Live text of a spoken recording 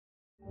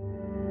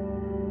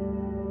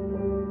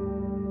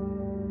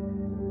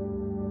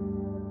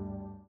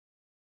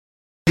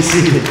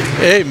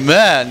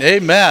Amen.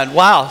 Amen.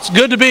 Wow. It's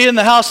good to be in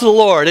the house of the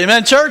Lord.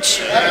 Amen,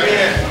 church?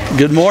 Amen.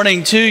 Good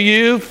morning to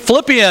you.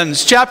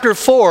 Philippians chapter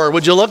 4.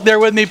 Would you look there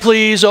with me,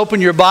 please? Open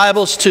your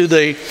Bibles to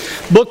the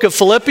book of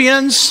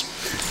Philippians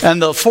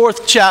and the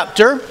 4th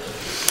chapter.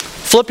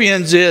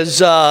 Philippians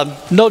is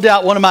no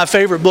doubt one of my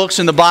favorite books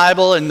in the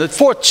Bible, and the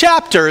 4th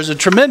chapter is a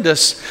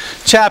tremendous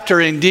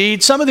chapter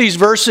indeed. Some of these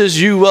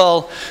verses you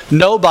will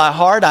know by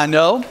heart, I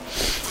know.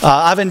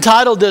 I've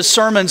entitled this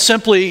sermon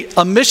simply,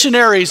 A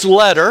Missionary's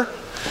Letter.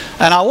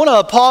 And I want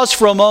to pause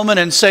for a moment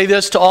and say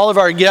this to all of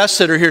our guests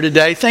that are here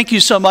today. Thank you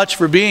so much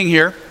for being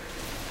here.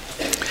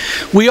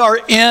 We are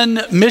in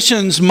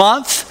Missions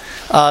Month.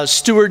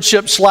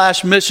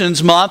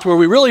 Stewardship/Missions Month, where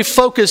we really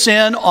focus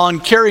in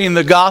on carrying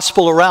the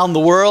gospel around the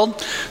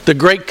world. The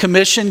Great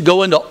Commission,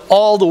 go into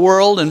all the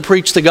world and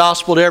preach the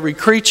gospel to every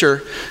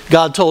creature,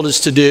 God told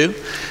us to do.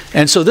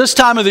 And so this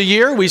time of the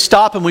year, we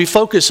stop and we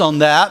focus on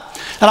that.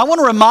 And I want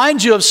to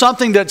remind you of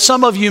something that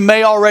some of you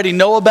may already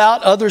know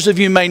about, others of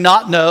you may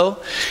not know.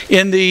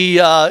 In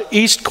the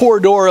east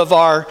corridor of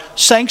our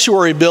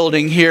sanctuary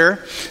building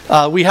here,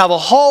 we have a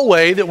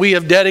hallway that we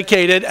have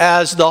dedicated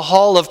as the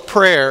Hall of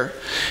Prayer.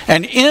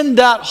 And in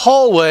that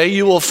hallway,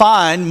 you will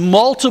find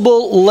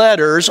multiple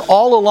letters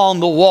all along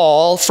the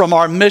wall from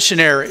our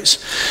missionaries.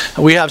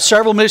 We have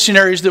several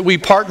missionaries that we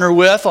partner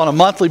with on a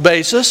monthly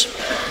basis.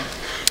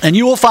 And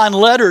you will find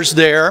letters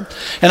there.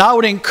 And I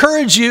would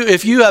encourage you,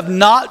 if you have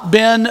not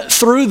been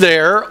through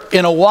there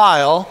in a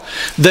while,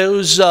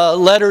 those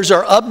letters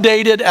are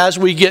updated as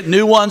we get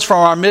new ones from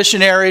our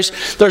missionaries.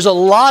 There's a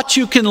lot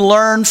you can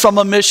learn from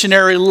a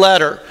missionary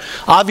letter.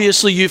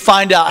 Obviously, you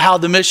find out how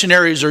the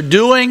missionaries are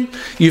doing.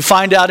 You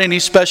find out any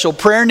special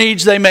prayer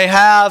needs they may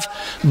have.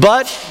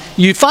 But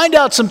you find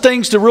out some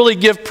things to really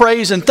give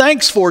praise and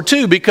thanks for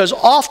too, because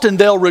often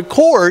they'll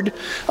record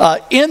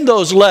in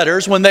those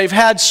letters when they've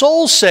had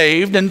souls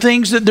saved and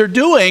things that they're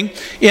doing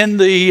in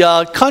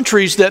the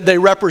countries that they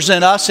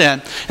represent us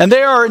in. And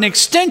they are an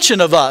extension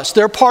of us.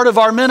 They're part of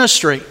our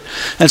ministry.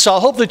 And so I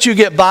hope that you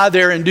get by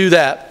there and do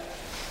that.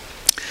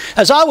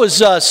 As I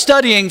was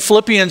studying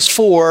Philippians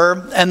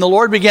 4, and the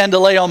Lord began to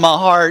lay on my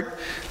heart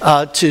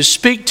to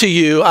speak to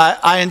you,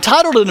 I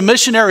entitled it A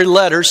Missionary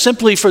Letter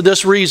simply for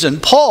this reason.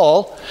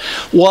 Paul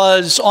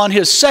was on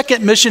his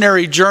second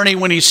missionary journey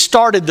when he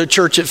started the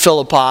church at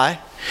Philippi.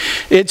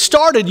 It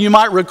started, you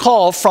might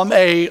recall, from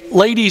a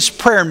ladies'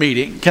 prayer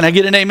meeting. Can I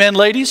get an amen,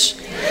 ladies?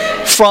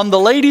 Amen. From the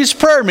ladies'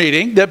 prayer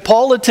meeting that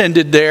Paul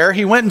attended there,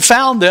 he went and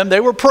found them. They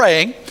were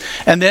praying.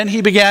 And then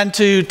he began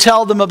to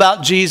tell them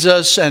about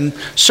Jesus. And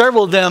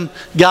several of them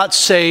got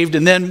saved.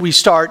 And then we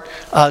start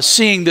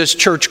seeing this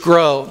church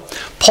grow.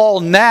 Paul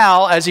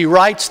now, as he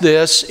writes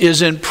this,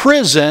 is in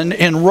prison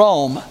in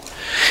Rome.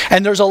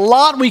 And there's a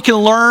lot we can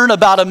learn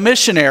about a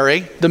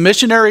missionary, the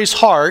missionary's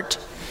heart,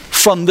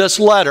 from this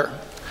letter.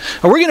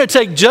 And we're going to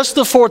take just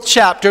the 4th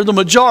chapter, the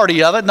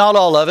majority of it, not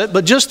all of it,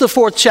 but just the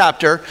 4th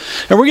chapter,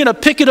 and we're going to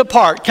pick it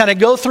apart, kind of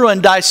go through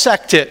and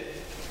dissect it.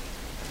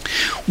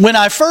 When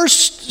I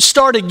first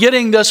started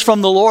getting this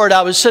from the Lord,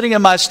 I was sitting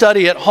in my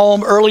study at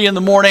home early in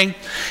the morning,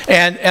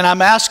 and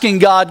I'm asking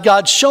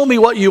God, show me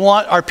what you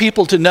want our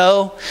people to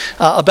know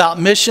about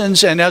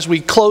missions. And as we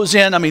close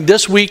in,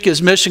 this week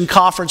is mission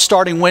conference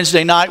starting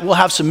Wednesday night. We'll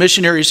have some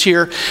missionaries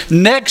here.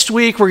 Next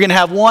week, we're going to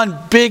have one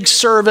big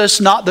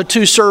service, not the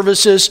 2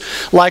 services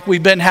like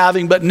we've been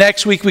having, but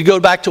next week we go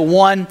back to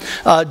one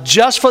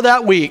just for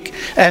that week.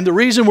 And the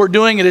reason we're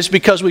doing it is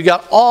because we've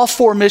got all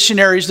 4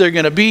 missionaries that are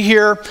going to be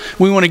here.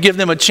 We want to give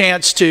them a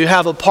chance to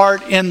have a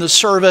part in the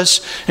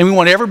service, and we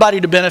want everybody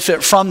to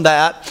benefit from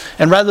that.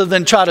 And rather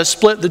than try to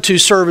split the 2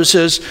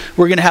 services,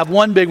 we're going to have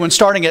one big one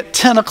starting at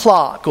 10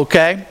 o'clock,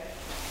 okay?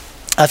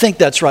 I think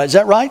that's right. Is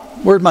that right?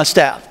 Where's my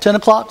staff? 10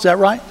 o'clock? Is that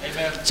right?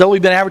 Amen. Is that what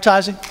we've been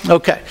advertising?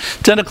 Okay,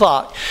 10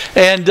 o'clock.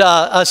 And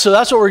so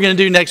that's what we're going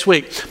to do next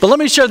week. But let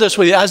me share this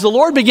with you. As the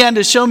Lord began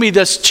to show me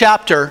this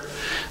chapter,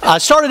 I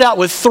started out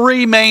with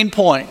 3 main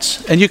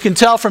points. And you can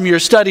tell from your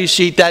study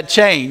sheet that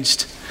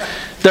changed.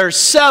 There's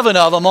 7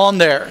 of them on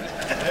there.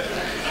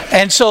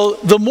 And so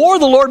the more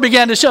the Lord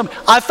began to show me,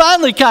 I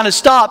finally kind of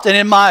stopped, and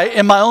in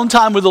my own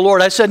time with the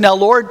Lord, I said, now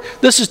Lord,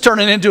 this is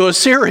turning into a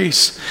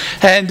series,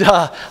 and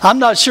I'm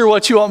not sure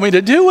what you want me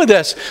to do with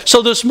this.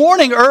 So this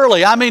morning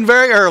early,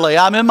 very early,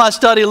 I'm in my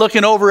study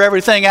looking over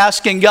everything,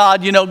 asking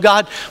God,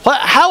 God,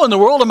 how in the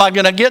world am I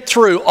going to get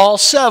through all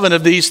 7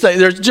 of these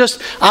things?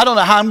 I don't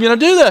know how I'm going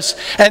to do this.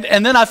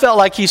 And then I felt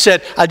like He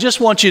said, I just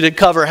want you to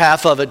cover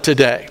half of it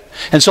today.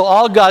 And so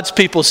all God's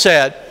people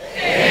said,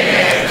 Amen.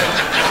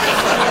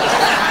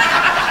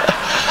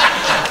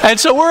 And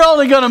so we're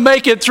only going to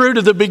make it through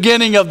to the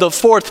beginning of the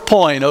 4th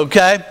point,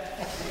 okay?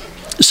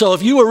 So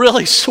if you were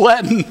really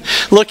sweating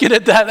looking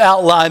at that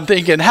outline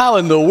thinking, how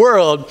in the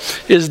world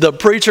is the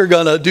preacher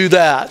going to do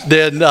that?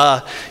 Then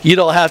you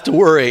don't have to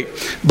worry.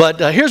 But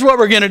here's what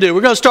we're going to do.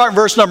 We're going to start in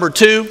verse number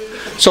 2.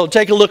 So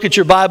take a look at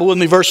your Bible with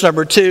me, verse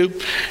number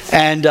 2,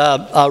 and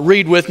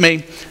read with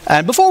me.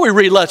 And before we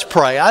read, let's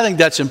pray. I think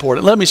that's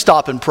important. Let me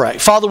stop and pray.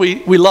 Father,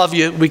 we love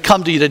you. We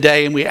come to you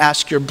today and we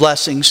ask your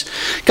blessings.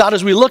 God,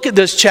 as we look at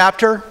this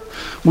chapter,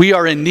 we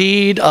are in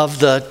need of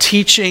the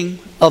teaching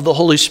of the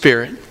Holy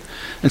Spirit.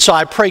 And so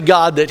I pray,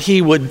 God, that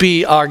He would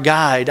be our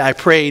guide. I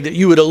pray that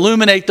You would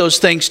illuminate those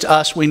things to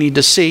us we need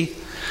to see,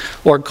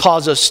 or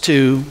cause us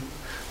to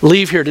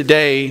leave here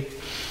today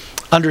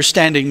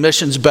understanding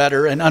missions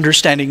better and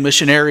understanding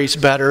missionaries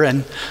better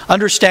and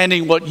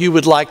understanding what You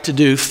would like to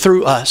do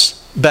through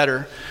us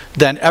better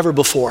than ever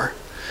before.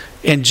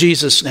 In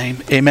Jesus' name,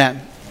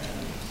 amen.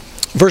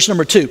 Verse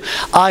number 2,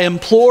 I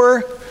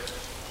implore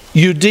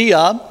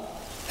Euodia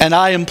and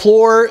I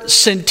implore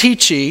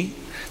Syntyche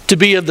to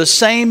be of the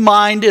same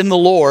mind in the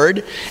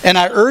Lord, and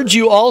I urge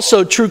you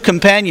also, true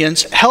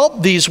companions,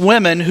 help these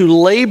women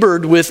who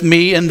labored with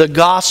me in the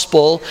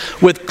gospel,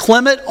 with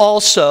Clement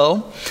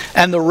also,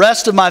 and the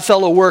rest of my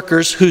fellow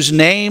workers whose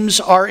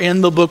names are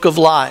in the book of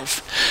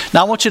life.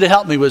 Now I want you to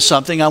help me with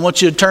something. I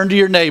want you to turn to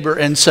your neighbor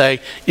and say,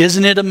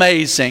 isn't it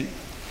amazing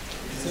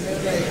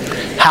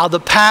how the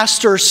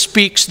pastor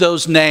speaks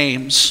those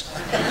names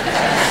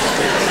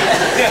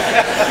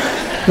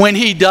when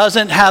he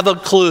doesn't have a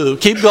clue?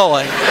 Keep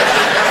going.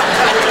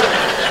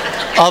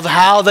 Of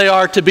how they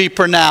are to be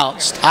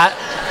pronounced.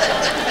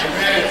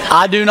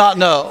 I do not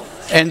know.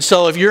 And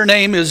so if your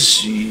name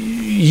is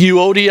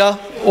Euodia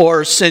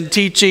or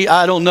Syntyche,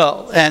 I don't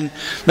know. And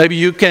maybe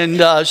you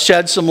can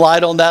shed some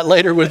light on that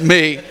later with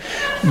me.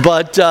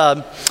 But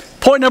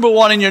point number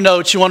 1 in your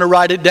notes, you want to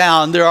write it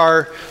down. There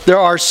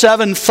are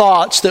 7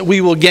 thoughts that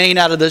we will gain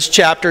out of this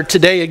chapter.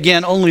 Today,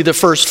 again, only the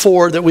first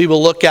 4 that we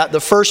will look at. The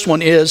first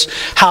one is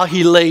how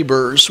he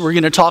labors. We're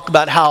going to talk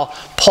about how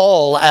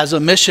Paul, as a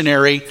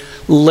missionary,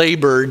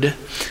 labored.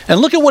 And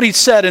look at what he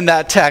said in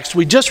that text.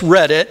 We just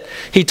read it.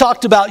 He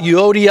talked about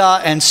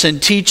Euodia and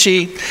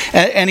Syntyche,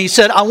 and he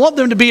said, I want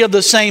them to be of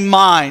the same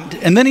mind.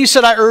 And then he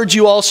said, I urge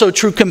you also,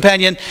 true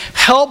companion,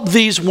 help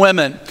these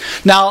women.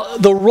 Now,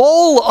 the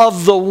role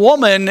of the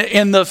woman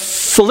in the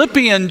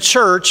Philippian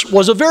church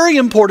was a very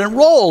important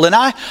role. And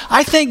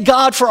I thank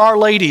God for our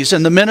ladies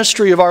and the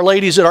ministry of our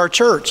ladies at our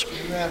church.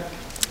 Amen.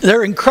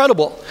 They're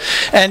incredible,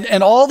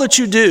 and all that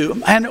you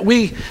do, and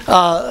we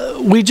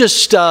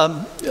just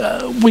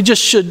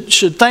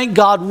should thank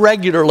God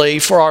regularly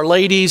for our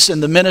ladies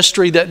and the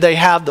ministry that they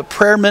have, the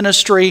prayer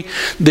ministry,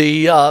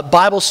 the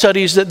Bible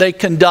studies that they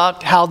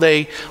conduct, how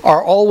they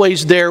are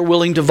always there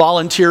willing to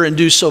volunteer and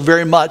do so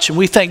very much, and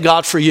we thank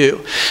God for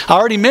you. I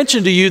already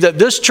mentioned to you that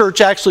this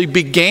church actually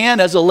began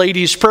as a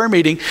ladies' prayer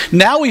meeting.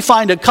 Now we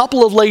find a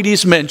couple of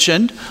ladies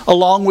mentioned,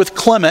 along with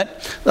Clement,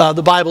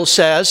 the Bible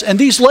says, and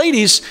these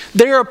ladies,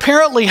 they are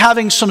apparently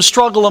having some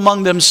struggle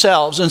among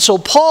themselves. And so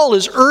Paul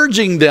is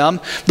urging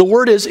them. The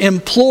word is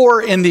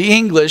implore in the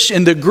English.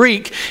 In the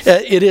Greek,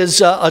 it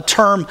is a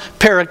term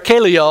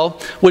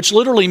parakaleo, which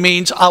literally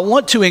means I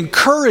want to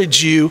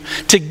encourage you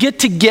to get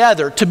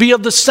together, to be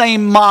of the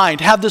same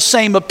mind, have the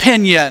same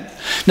opinion.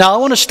 Now I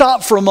want to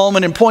stop for a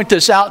moment and point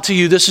this out to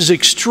you. This is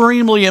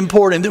extremely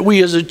important that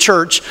we as a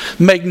church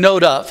make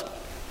note of.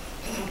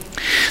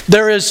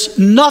 There is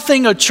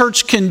nothing a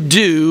church can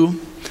do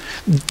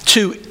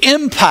to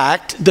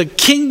impact the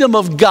kingdom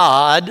of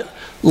God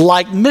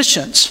like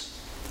missions.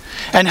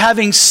 And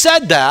having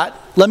said that,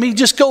 let me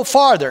just go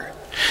farther.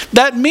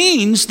 That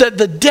means that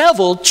the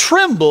devil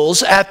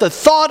trembles at the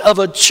thought of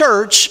a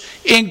church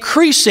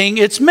increasing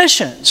its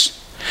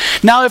missions.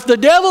 Now, if the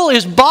devil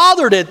is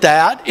bothered at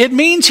that, it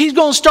means he's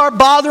going to start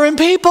bothering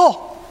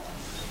people.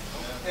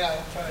 Yeah,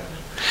 that's right.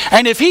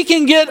 And if he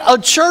can get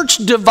a church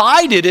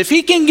divided, if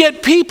he can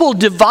get people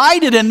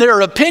divided in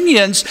their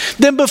opinions,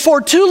 then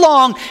before too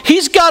long,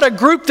 he's got a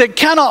group that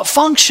cannot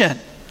function.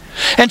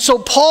 And so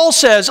Paul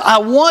says, I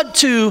want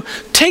to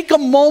take a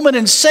moment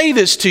and say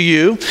this to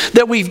you,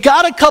 that we've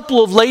got a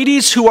couple of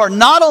ladies who are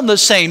not on the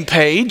same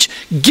page.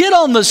 Get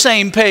on the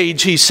same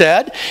page, he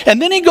said.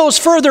 And then he goes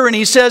further and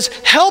he says,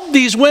 help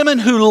these women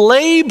who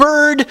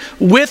labored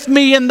with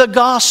me in the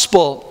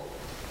gospel.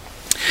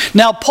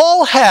 Now,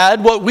 Paul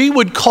had what we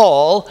would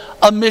call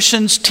a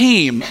missions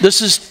team.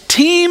 This is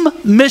team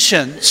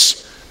missions.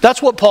 That's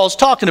what Paul's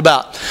talking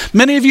about.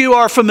 Many of you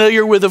are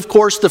familiar with, of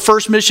course, the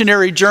first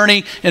missionary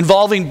journey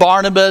involving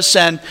Barnabas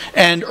and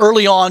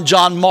early on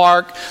John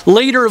Mark.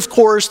 Later, of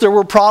course, there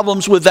were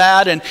problems with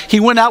that, and he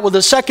went out with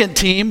a second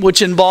team,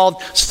 which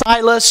involved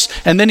Silas,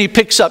 and then he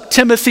picks up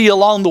Timothy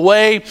along the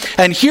way.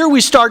 And here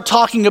we start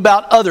talking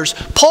about others.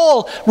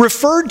 Paul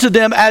referred to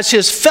them as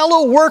his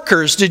fellow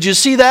workers. Did you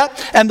see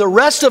that? And the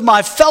rest of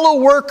my fellow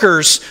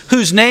workers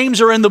whose names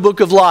are in the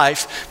book of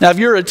life. Now, if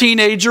you're a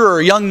teenager or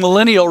a young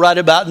millennial right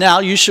about now,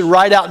 you should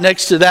write out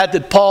next to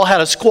that Paul had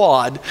a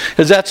squad,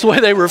 because that's the way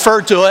they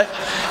refer to it.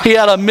 He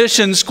had a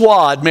mission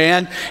squad,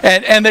 man,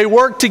 and they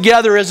worked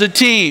together as a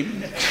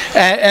team,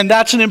 and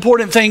that's an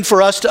important thing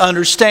for us to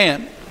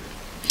understand.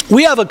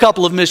 We have a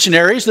couple of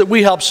missionaries that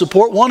we help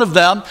support. One of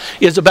them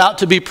is about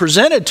to be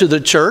presented to the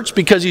church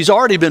because he's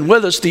already been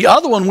with us. The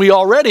other one we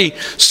already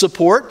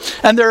support,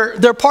 and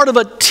they're part of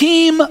a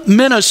team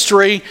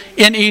ministry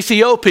in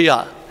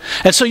Ethiopia.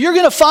 And so you're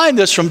going to find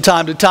this from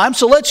time to time.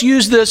 So let's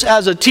use this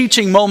as a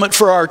teaching moment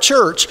for our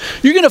church.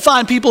 You're going to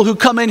find people who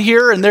come in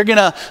here and they're going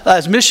to,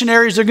 as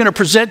missionaries, they're going to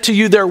present to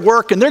you their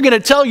work, and they're going to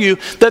tell you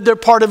that they're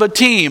part of a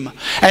team.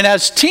 And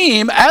as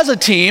a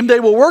team, they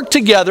will work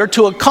together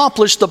to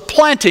accomplish the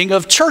planting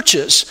of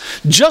churches,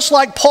 just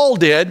like Paul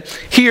did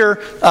here,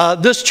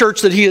 this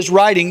church that he is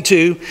writing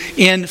to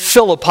in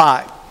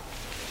Philippi.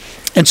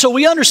 And so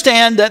we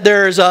understand that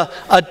there is a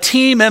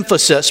team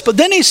emphasis. But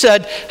then he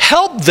said,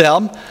 help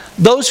them,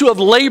 those who have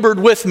labored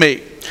with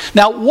me.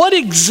 Now, what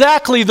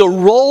exactly the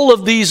role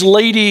of these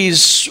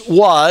ladies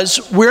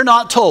was, we're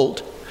not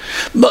told.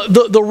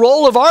 The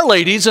role of our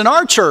ladies in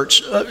our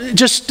church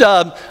just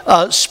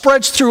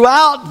spreads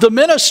throughout the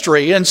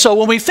ministry. And so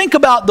when we think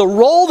about the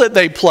role that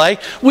they play,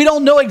 we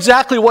don't know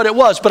exactly what it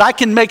was, but I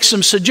can make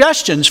some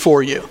suggestions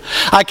for you.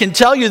 I can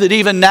tell you that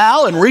even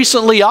now and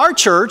recently our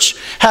church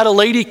had a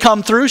lady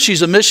come through.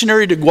 She's a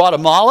missionary to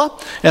Guatemala,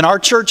 and our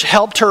church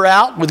helped her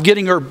out with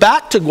getting her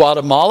back to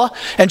Guatemala.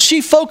 And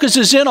she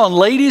focuses in on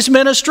ladies'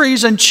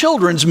 ministries and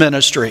children's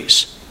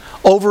ministries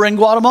over in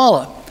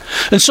Guatemala.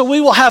 And so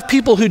we will have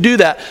people who do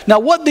that. Now,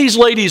 what these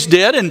ladies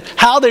did and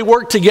how they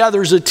worked together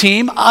as a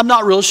team, I'm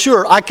not real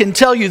sure. I can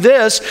tell you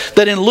this,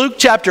 that in Luke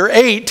chapter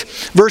 8,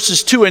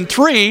 verses 2 and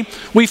 3,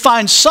 we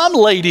find some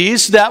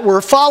ladies that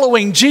were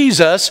following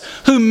Jesus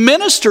who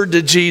ministered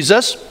to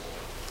Jesus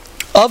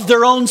of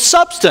their own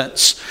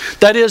substance.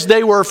 That is,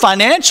 they were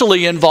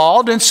financially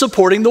involved in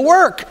supporting the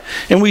work.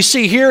 And we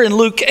see here in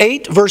Luke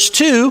 8, verse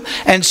 2,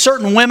 and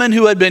certain women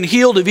who had been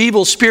healed of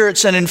evil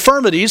spirits and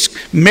infirmities,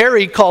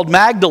 Mary called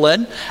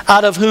Magdalene,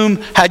 out of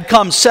whom had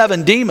come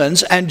 7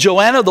 demons, and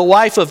Joanna the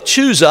wife of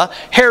Chuza,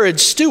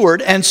 Herod's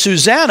steward, and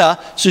Susanna.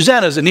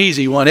 Susanna's an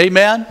easy one,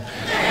 amen?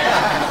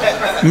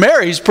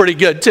 Mary's pretty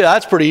good too.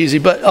 That's pretty easy,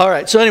 but all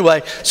right. So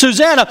anyway,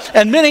 Susanna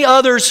and many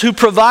others who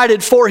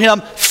provided for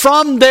him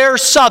from their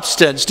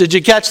substance. Did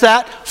you catch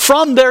that?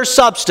 From their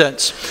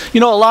substance.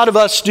 You know, a lot of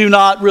us do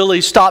not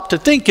really stop to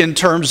think in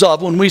terms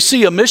of, when we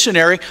see a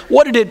missionary,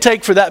 what did it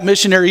take for that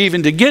missionary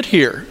even to get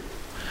here?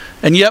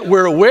 And yet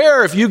we're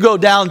aware, if you go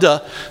down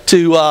to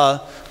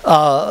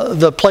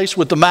the place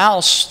with the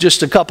mouse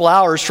just a couple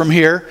hours from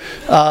here,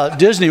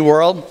 Disney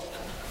World,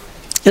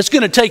 it's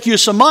going to take you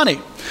some money.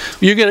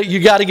 You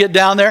got to get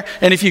down there,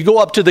 and if you go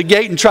up to the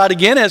gate and try to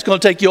get in, it's going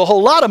to take you a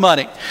whole lot of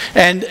money.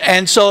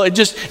 And so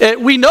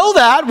we know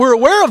that, we're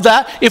aware of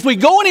that. If we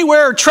go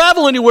anywhere or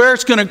travel anywhere,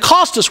 it's going to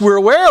cost us. We're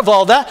aware of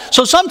all that.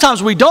 So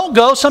sometimes we don't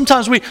go.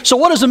 So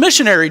what does a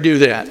missionary do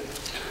then?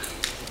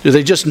 Do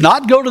they just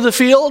not go to the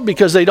field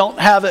because they don't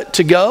have it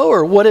to go?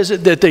 Or what is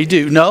it that they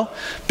do? No,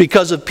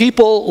 because of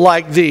people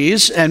like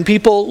these and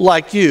people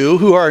like you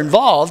who are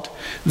involved,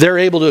 they're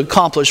able to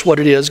accomplish what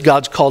it is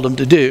God's called them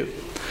to do.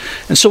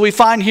 And so we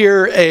find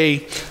here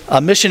a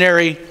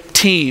missionary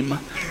team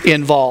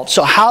involved.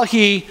 So how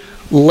he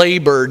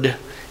labored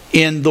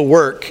in the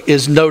work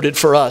is noted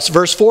for us.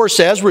 Verse 4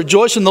 says,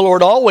 rejoice in the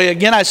Lord always.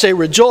 Again, I say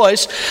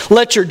rejoice.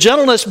 Let your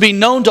gentleness be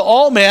known to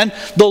all men.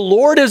 The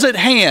Lord is at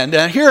hand.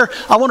 And here,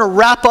 I want to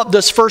wrap up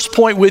this first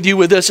point with you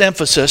with this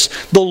emphasis.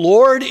 The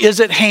Lord is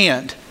at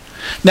hand.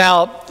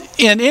 Now,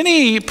 in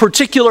any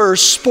particular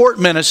sport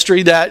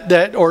ministry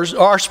or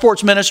our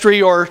sports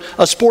ministry or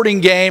a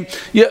sporting game,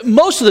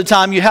 most of the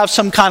time you have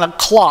some kind of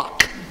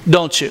clock,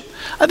 don't you?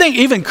 I think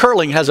even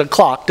curling has a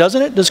clock,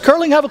 doesn't it? Does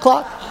curling have a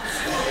clock?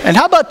 And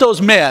how about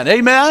those men?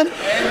 Amen?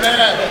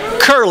 Amen.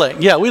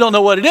 Curling. Yeah, we don't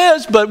know what it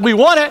is, but we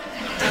won it.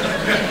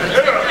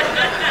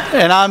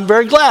 And I'm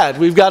very glad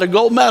we've got a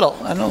gold medal.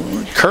 I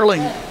know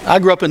curling. I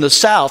grew up in the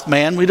South,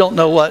 man. We don't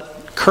know what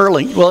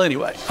curling. Well,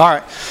 anyway, all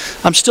right.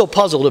 I'm still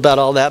puzzled about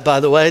all that, by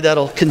the way.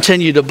 That'll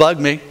continue to bug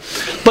me.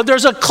 But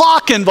there's a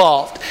clock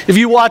involved. If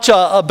you watch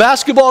a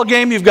basketball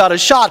game, you've got a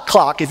shot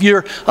clock. If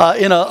you're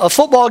in a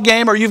football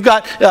game or you've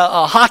got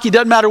a hockey,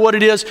 doesn't matter what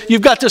it is,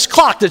 you've got this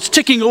clock that's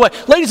ticking away.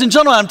 Ladies and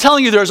gentlemen, I'm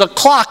telling you, there's a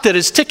clock that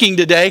is ticking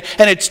today,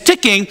 and it's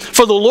ticking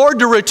for the Lord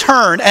to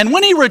return. And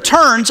when He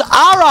returns,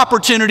 our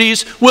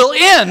opportunities will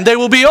end. They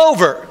will be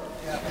over.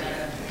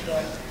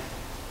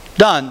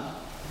 Done.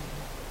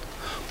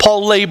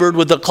 Paul labored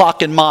with the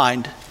clock in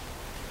mind.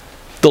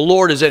 The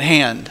Lord is at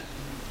hand.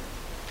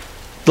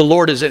 The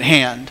Lord is at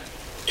hand.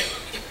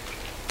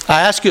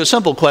 I ask you a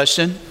simple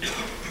question.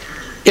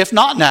 If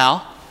not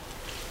now,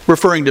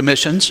 referring to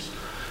missions,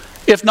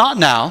 if not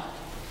now,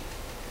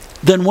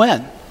 then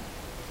when?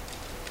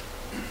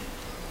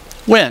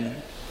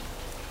 When?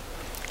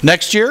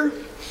 Next year?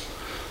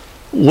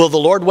 Will the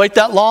Lord wait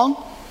that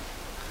long?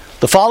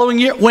 The following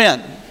year?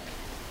 When?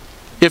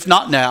 If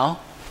not now,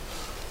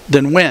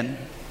 then when?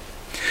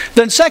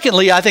 Then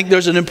secondly, I think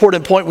there's an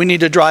important point we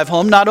need to drive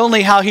home. Not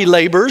only how he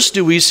labors,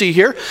 do we see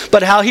here,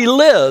 but how he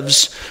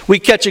lives. We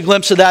catch a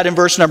glimpse of that in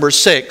verse number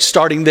 6,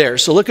 starting there.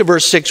 So look at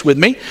verse 6 with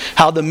me,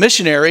 how the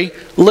missionary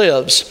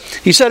lives.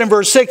 He said in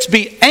verse 6,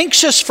 be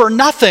anxious for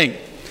nothing,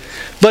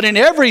 but in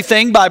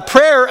everything by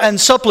prayer and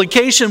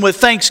supplication with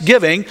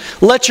thanksgiving,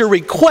 let your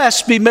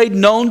requests be made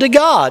known to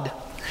God.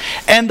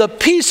 And the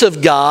peace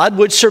of God,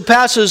 which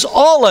surpasses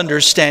all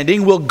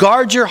understanding, will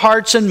guard your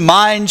hearts and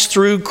minds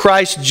through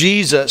Christ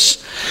Jesus.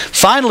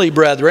 Finally,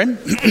 brethren,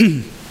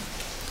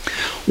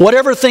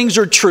 whatever things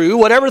are true,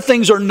 whatever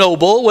things are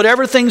noble,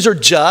 whatever things are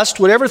just,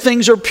 whatever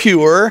things are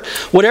pure,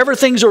 whatever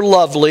things are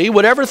lovely,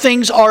 whatever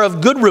things are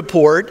of good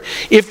report,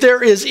 if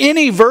there is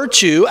any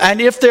virtue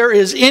and if there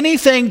is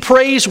anything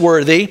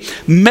praiseworthy,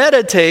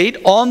 meditate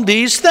on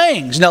these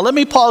things. Now let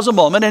me pause a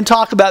moment and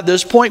talk about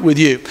this point with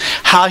you.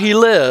 How he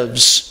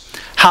lives.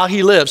 How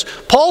he lives.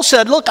 Paul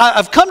said, look,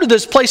 I've come to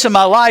this place in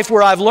my life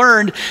where I've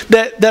learned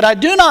that I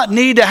do not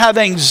need to have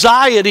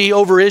anxiety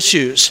over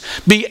issues.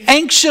 Be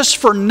anxious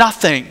for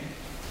nothing.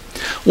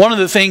 One of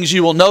the things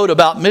you will note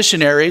about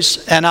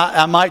missionaries, and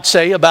I might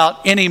say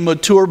about any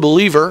mature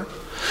believer,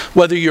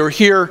 whether you're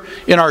here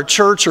in our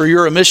church or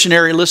you're a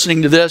missionary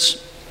listening to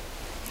this,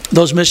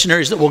 those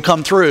missionaries that will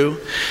come through,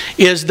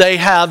 is they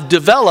have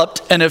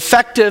developed an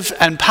effective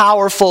and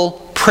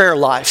powerful prayer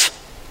life.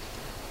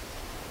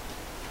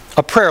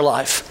 A prayer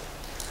life.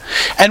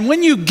 And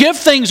when you give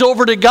things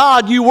over to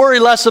God, you worry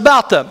less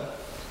about them.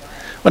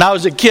 When I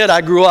was a kid,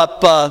 I grew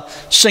up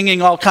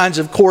singing all kinds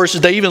of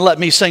choruses. They even let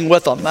me sing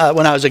with them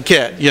when I was a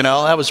kid. You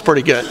know, that was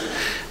pretty good.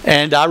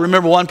 And I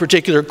remember one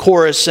particular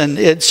chorus, and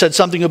it said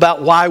something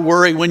about why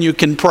worry when you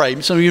can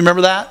pray. Some of you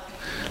remember that?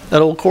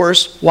 That old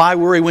chorus? Why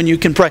worry when you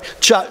can pray?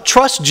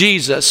 Trust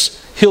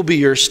Jesus. He'll be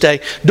your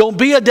stay. Don't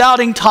be a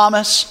doubting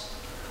Thomas.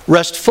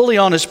 Rest fully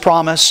on His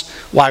promise.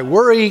 Why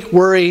worry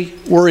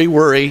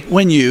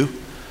when you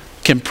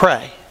can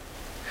pray?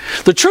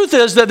 The truth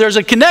is that there's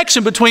a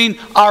connection between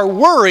our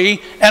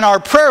worry and our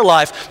prayer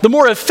life. The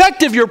more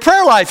effective your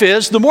prayer life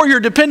is, the more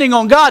you're depending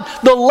on God,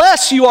 the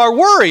less you are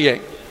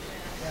worrying.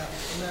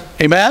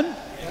 Amen?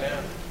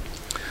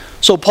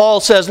 So Paul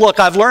says, look,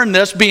 I've learned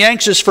this, be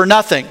anxious for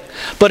nothing,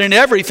 but in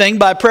everything,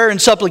 by prayer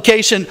and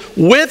supplication,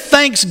 with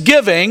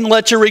thanksgiving,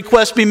 let your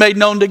requests be made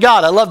known to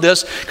God. I love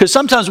this, because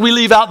sometimes we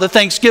leave out the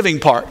thanksgiving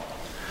part.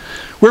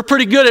 We're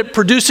pretty good at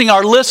producing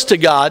our list to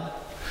God.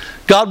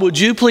 God, would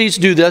you please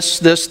do this.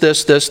 This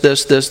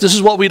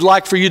is what we'd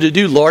like for you to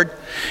do, Lord.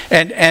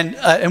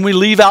 And we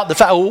leave out the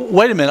fact, oh,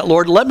 wait a minute,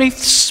 Lord, let me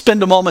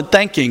spend a moment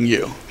thanking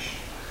you,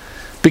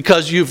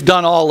 because you've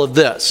done all of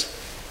this.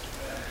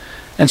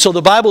 And so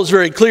the Bible is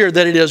very clear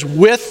that it is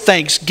with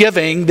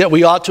thanksgiving that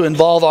we ought to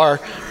involve our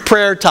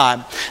prayer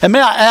time. And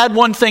may I add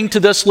one thing to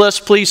this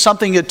list, please?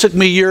 Something that took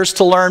me years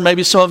to learn.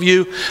 Maybe some of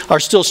you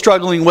are still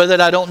struggling with it.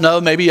 I don't know.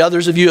 Maybe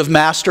others of you have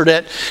mastered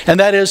it. And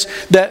that is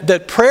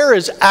that prayer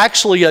is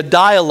actually a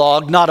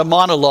dialogue, not a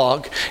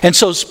monologue. And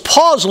so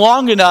pause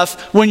long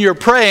enough when you're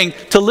praying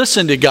to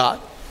listen to God.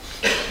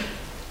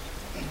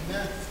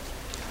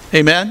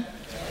 Amen?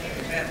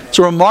 It's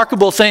a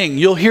remarkable thing.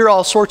 You'll hear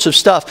all sorts of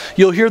stuff.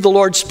 You'll hear the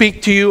Lord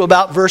speak to you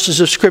about verses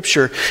of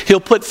Scripture. He'll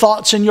put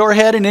thoughts in your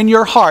head and in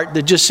your heart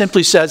that just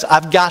simply says,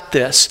 I've got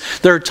this.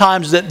 There are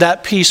times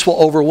that peace will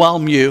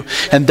overwhelm you.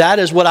 And that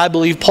is what I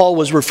believe Paul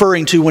was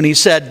referring to when he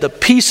said, the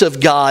peace of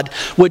God,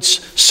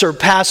 which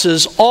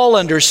surpasses all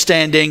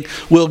understanding,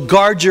 will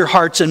guard your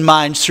hearts and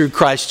minds through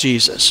Christ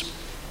Jesus.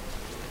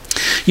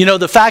 You know,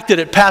 the fact that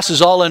it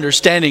passes all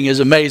understanding is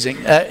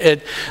amazing.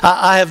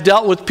 I have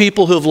dealt with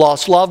people who have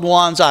lost loved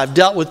ones. I've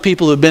dealt with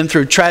people who have been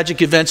through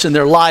tragic events in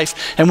their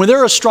life. And when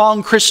they're a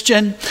strong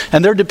Christian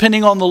and they're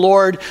depending on the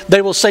Lord,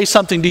 they will say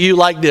something to you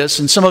like this.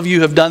 And some of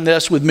you have done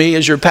this with me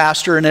as your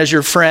pastor and as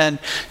your friend.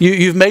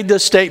 You've made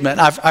this statement.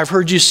 I've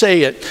heard you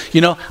say it.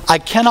 You know, I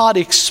cannot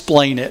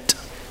explain it,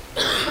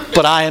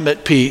 but I am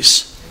at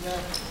peace.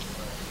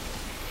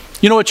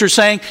 You know what you're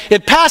saying?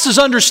 It passes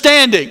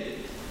understanding.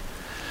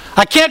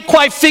 I can't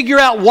quite figure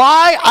out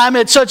why I'm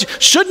at such...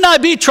 Shouldn't I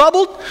be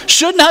troubled?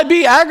 Shouldn't I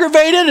be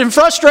aggravated and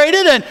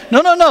frustrated? And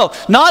no.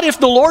 Not if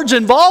the Lord's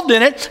involved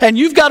in it and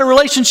you've got a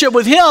relationship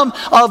with Him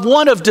of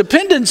one of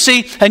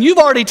dependency and you've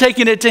already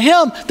taken it to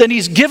Him, then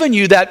He's given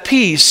you that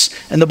peace.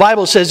 And the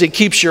Bible says it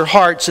keeps your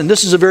hearts, and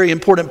this is a very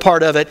important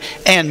part of it,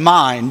 and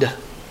mind.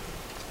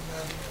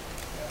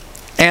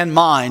 And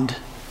mind.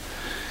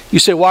 You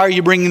say, why are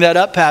you bringing that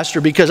up,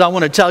 Pastor? Because I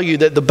want to tell you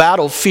that the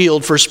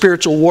battlefield for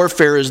spiritual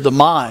warfare is the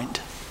mind.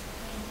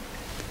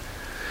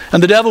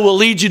 And the devil will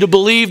lead you to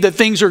believe that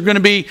things are going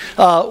to be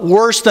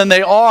worse than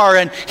they are.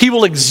 And he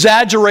will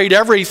exaggerate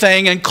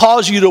everything and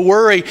cause you to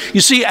worry.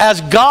 You see, as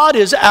God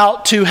is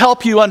out to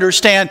help you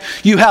understand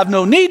you have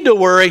no need to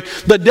worry,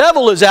 the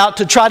devil is out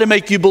to try to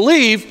make you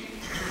believe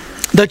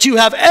that you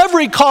have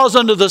every cause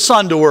under the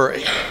sun to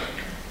worry.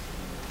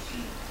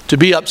 To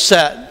be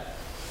upset,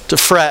 to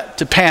fret,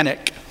 to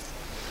panic.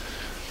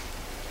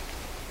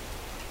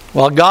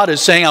 While God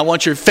is saying, I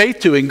want your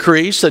faith to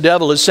increase, the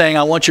devil is saying,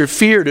 I want your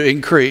fear to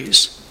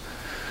increase.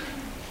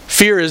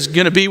 Fear is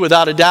going to be,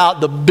 without a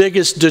doubt, the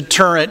biggest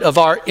deterrent of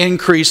our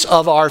increase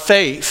of our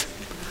faith.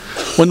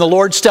 when the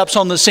Lord steps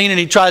on the scene and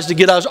He tries to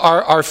get us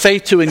our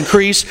faith to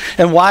increase.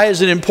 And why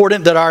is it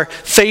important that our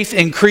faith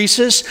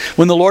increases?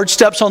 When the Lord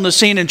steps on the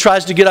scene and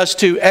tries to get us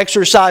to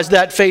exercise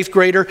that faith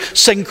greater,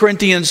 2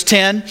 Corinthians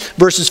 10,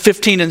 verses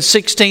 15 and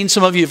 16.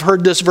 Some of you have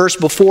heard this verse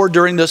before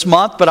during this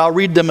month, but I'll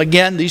read them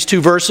again, these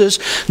two verses.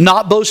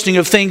 Not boasting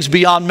of things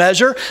beyond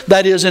measure,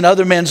 that is in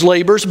other men's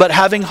labors, but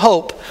having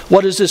hope.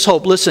 What is this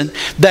hope? Listen,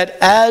 that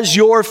as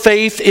your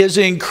faith is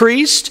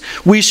increased,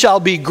 we shall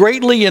be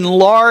greatly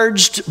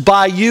enlarged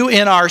by you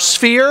in our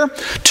sphere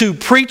to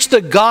preach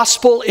the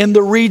gospel in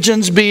the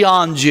regions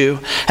beyond you,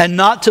 and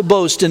not to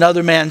boast in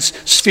other man's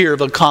sphere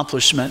of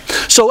accomplishment.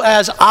 So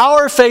as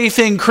our faith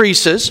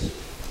increases,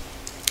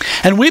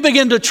 and we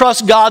begin to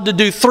trust God to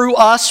do through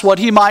us what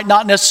He might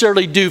not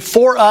necessarily do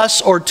for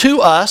us or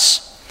to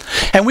us,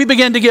 and we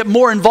begin to get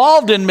more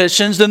involved in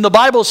missions, then the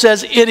Bible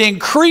says it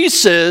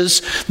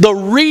increases the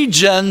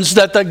regions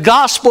that the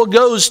gospel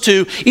goes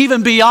to,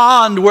 even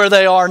beyond where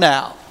they are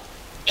now.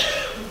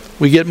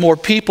 We get more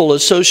people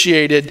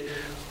associated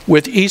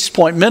with East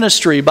Point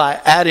Ministry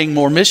by adding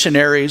more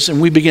missionaries,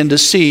 and we begin to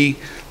see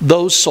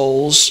those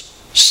souls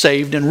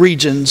saved in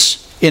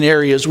regions, in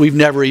areas we've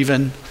never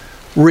even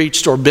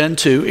reached or been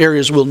to,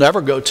 areas we'll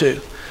never go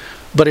to,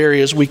 but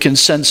areas we can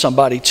send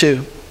somebody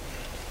to.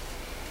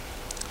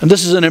 And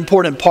this is an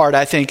important part,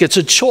 I think. It's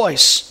a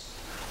choice.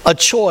 A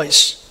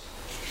choice.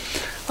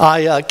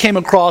 I came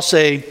across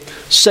a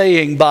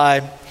saying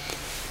by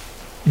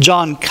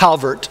John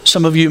Calvert.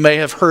 Some of you may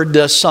have heard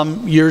this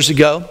some years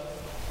ago.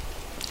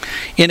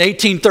 In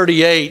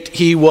 1838,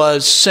 he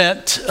was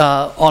sent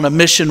on a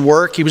mission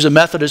work. He was a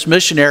Methodist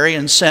missionary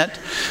and sent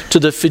to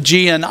the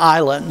Fijian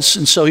Islands.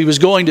 And so he was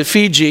going to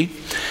Fiji,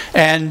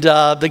 and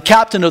the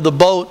captain of the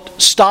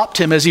boat stopped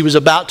him as he was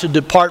about to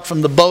depart from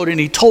the boat, and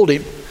he told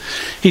him,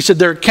 he said,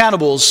 there are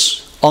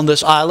cannibals on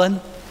this island,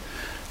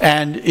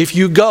 and if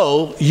you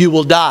go, you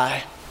will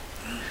die.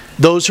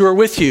 Those who are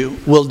with you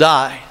will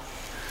die.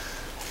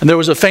 And there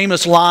was a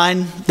famous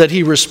line that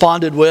he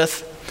responded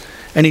with,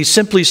 and he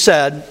simply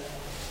said,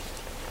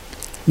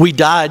 we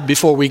died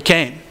before we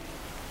came.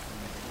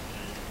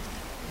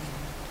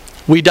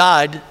 We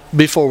died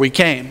before we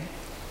came.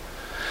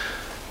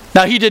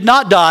 Now, he did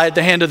not die at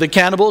the hand of the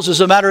cannibals. As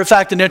a matter of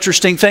fact, an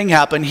interesting thing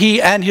happened.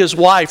 He and his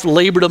wife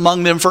labored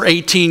among them for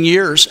 18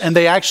 years, and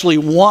they actually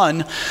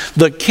won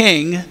the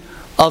king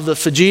of the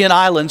Fijian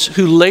Islands,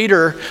 who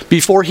later,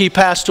 before he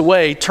passed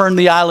away, turned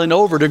the island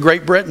over to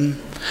Great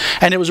Britain.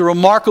 And it was a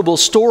remarkable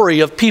story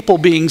of people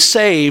being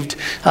saved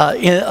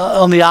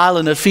on the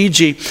island of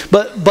Fiji.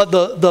 But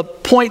the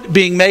point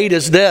being made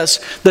is this,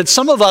 that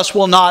some of us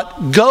will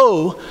not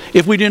go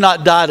if we do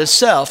not die to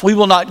self. We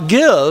will not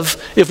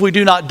give if we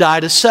do not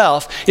die to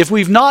self. If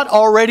we've not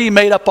already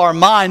made up our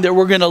mind that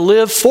we're going to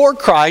live for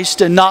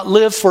Christ and not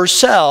live for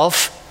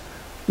self,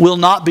 we'll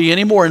not be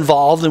any more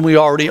involved than we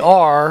already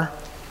are,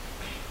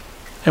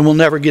 and we'll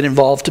never get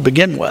involved to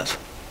begin with.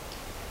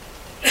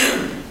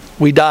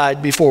 We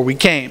died before we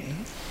came.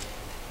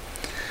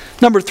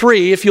 Number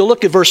 3, if you'll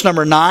look at verse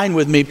number 9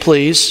 with me,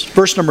 please.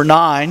 Verse number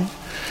 9.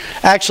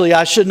 Actually,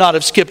 I should not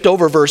have skipped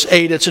over verse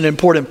 8. It's an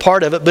important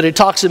part of it, but it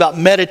talks about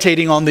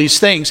meditating on these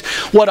things.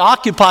 What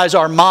occupies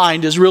our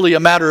mind is really a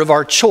matter of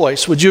our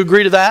choice. Would you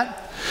agree to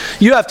that?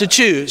 You have to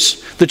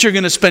choose that you're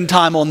going to spend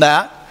time on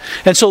that.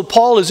 And so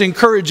Paul is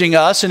encouraging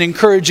us and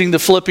encouraging the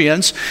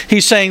Philippians.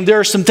 He's saying there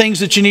are some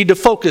things that you need to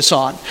focus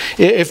on.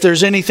 If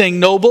there's anything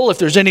noble, if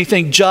there's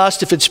anything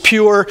just, if it's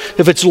pure,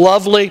 if it's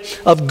lovely,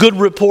 of good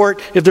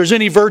report, if there's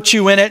any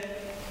virtue in it,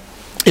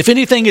 if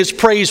anything is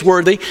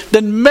praiseworthy,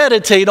 then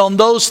meditate on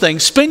those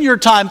things. Spend your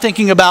time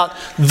thinking about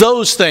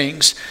those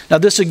things. Now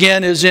this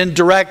again is in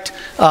direct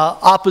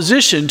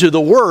opposition to the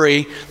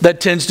worry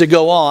that tends to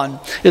go on.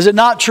 Is it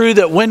not true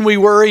that when we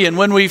worry and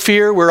when we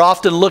fear, we're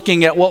often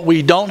looking at what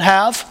we don't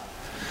have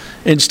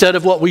instead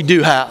of what we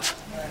do have?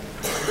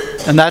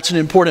 And that's an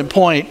important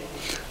point,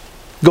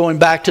 going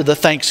back to the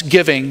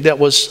thanksgiving that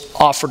was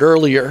offered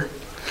earlier.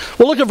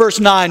 We'll look at verse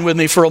 9 with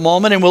me for a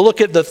moment, and we'll look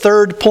at the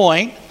third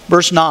point,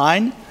 verse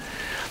 9.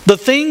 The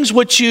things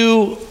which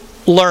you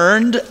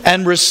learned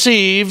and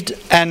received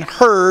and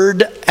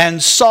heard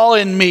and saw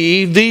in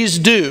me, these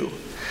do,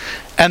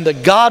 and the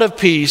God of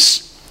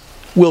peace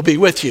will be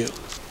with you.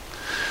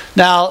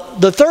 Now,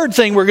 the third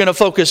thing we're going to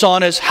focus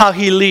on is how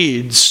He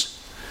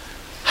leads.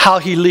 How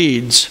He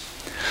leads.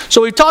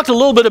 So we've talked a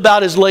little bit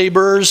about His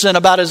labors and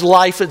about His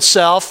life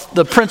itself,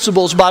 the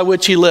principles by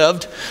which He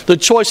lived, the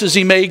choices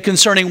He made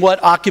concerning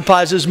what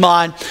occupies His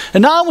mind.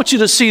 And now I want you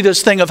to see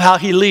this thing of how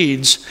He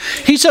leads.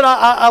 He said,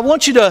 I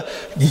want you to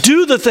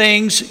do the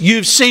things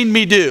you've seen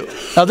me do.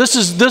 Now this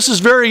is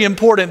very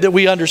important that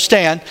we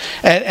understand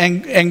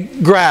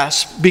and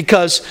grasp,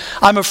 because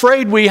I'm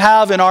afraid we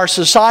have in our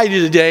society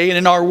today and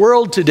in our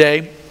world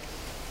today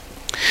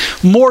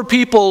more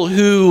people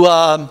who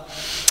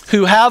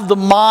have the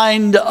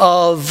mind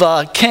of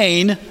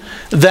Cain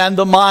than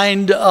the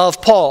mind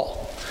of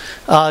Paul.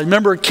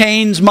 Remember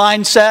Cain's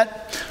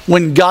mindset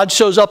when God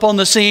shows up on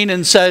the scene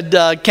and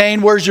said,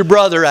 Cain, where's your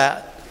brother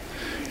at?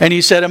 And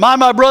he said, am I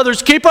my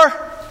brother's keeper?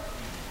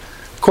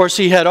 Of course,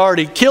 he had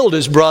already killed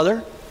his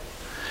brother.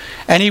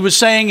 And he was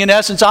saying, in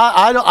essence,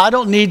 I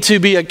don't need to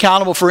be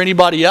accountable for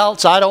anybody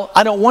else. I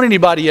don't want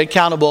anybody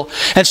accountable.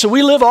 And so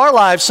we live our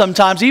lives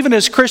sometimes, even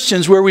as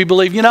Christians, where we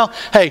believe,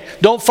 hey,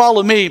 don't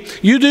follow me.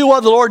 You do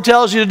what the Lord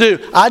tells you to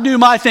do. I do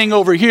my thing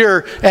over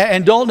here,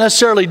 and don't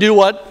necessarily do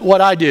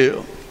what I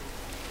do.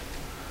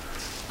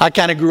 I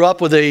kind of grew up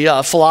with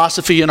a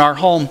philosophy in our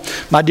home.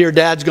 My dear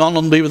dad's gone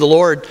on to be with the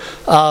Lord.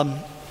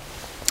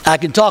 I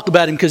can talk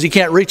about him because he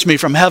can't reach me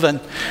from heaven.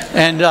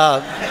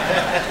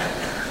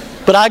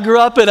 But I grew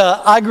up at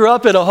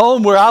a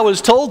home where I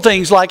was told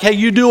things like, hey,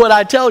 you do what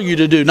I tell you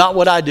to do, not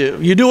what I do.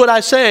 You do what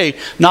I say,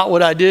 not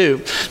what I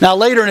do. Now,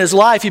 later in his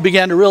life, he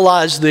began to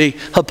realize the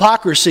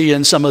hypocrisy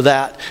in some of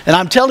that. And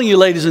I'm telling you,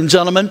 ladies and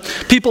gentlemen,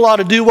 people ought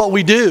to do what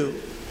we do.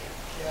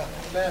 Yeah,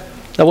 amen.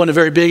 That wasn't a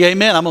very big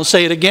amen. I'm going to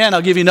say it again.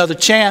 I'll give you another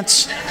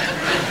chance.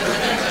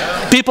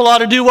 People ought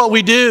to do what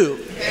we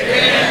do.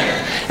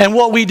 Amen. And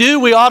what we do,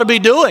 we ought to be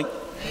doing.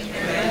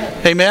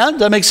 Amen? Does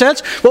that make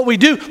sense? What we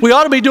do, we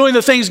ought to be doing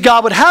the things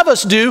God would have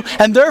us do,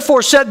 and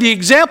therefore set the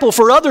example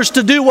for others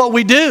to do what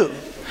we do.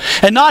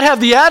 And not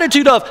have the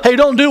attitude of, hey,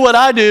 don't do what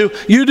I do,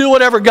 you do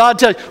whatever God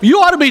tells you.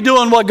 You ought to be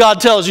doing what God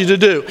tells you to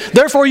do.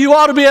 Therefore, you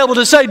ought to be able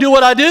to say, do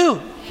what I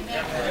do.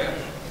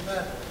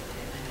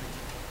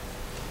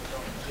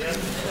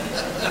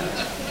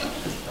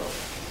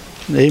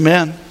 Amen.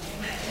 Amen.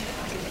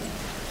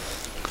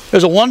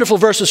 There's a wonderful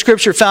verse of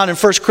Scripture found in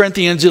 1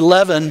 Corinthians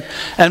 11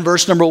 and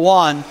verse number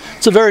 1.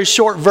 It's a very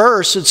short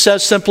verse. It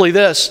says simply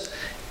this: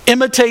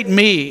 imitate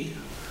me,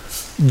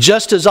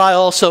 just as I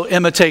also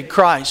imitate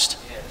Christ.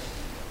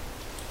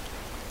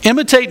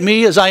 Imitate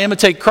me as I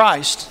imitate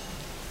Christ.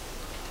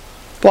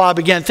 Well, I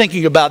began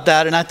thinking about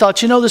that, and I thought,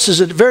 this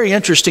is a very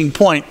interesting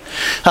point.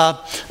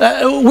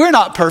 We're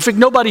not perfect.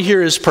 Nobody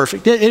here is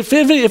perfect. If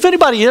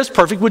anybody is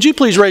perfect, would you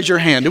please raise your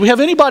hand? Do we have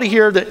anybody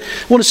here that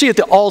want to see at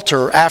the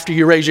altar after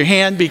you raise your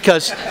hand?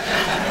 Because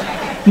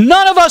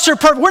none of us are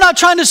perfect. We're not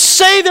trying to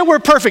say that we're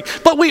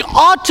perfect, but we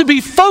ought to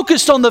be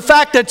focused on the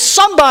fact that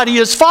somebody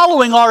is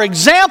following our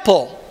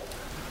example.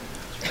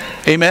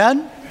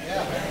 Amen?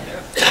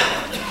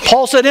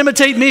 Paul said,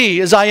 imitate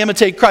me as I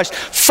imitate Christ.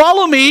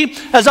 Follow me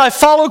as I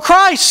follow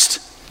Christ.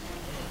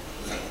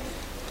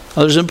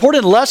 Now, there's an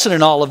important lesson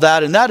in all of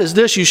that, and that is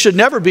this: you should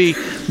never be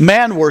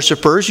man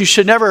worshipers. You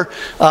should never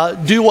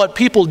do what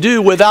people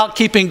do without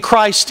keeping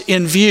Christ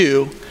in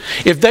view.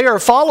 If they are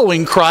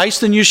following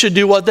Christ, then you should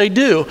do what they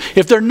do.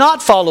 If they're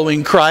not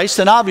following Christ,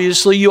 then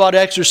obviously you ought to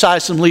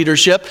exercise some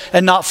leadership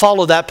and not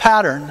follow that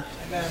pattern.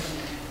 Amen.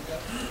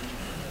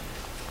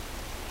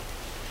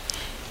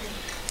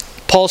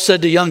 Paul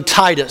said to young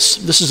Titus,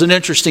 this is an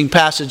interesting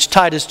passage,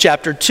 Titus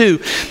chapter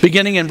 2,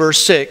 beginning in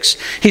verse 6.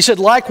 He said,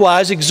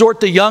 likewise, exhort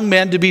the young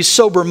men to be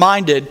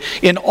sober-minded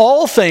in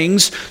all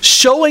things,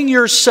 showing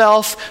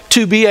yourself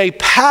to be a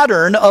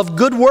pattern of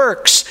good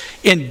works,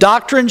 in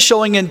doctrine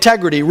showing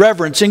integrity,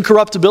 reverence,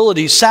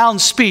 incorruptibility,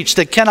 sound speech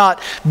that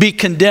cannot be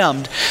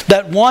condemned,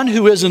 that one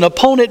who is an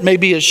opponent may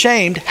be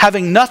ashamed,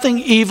 having nothing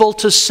evil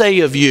to say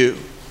of you.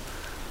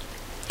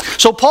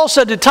 So Paul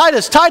said to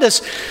Titus,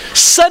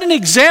 set an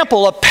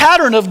example, a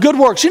pattern of good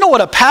works. You know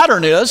what a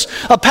pattern is?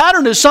 A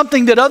pattern is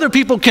something that other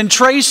people can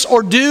trace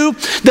or do.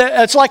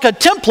 It's like a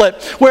template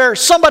where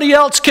somebody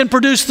else can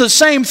produce the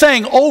same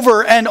thing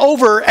over and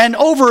over and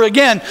over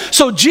again.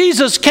 So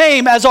Jesus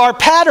came as our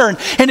pattern.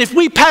 And if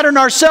we pattern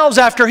ourselves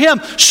after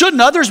Him,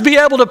 shouldn't others be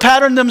able to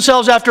pattern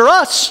themselves after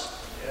us?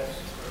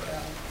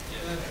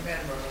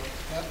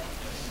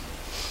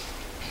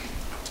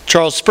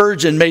 Charles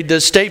Spurgeon made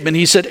this statement.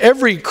 He said,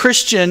 every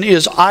Christian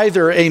is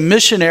either a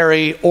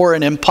missionary or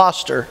an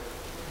imposter.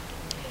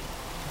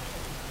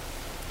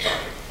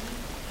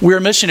 We're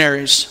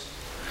missionaries.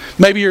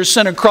 Maybe you're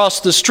sent across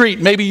the street.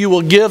 Maybe you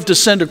will give to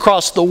send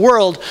across the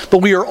world. But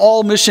we are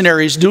all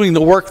missionaries doing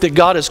the work that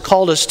God has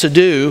called us to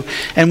do.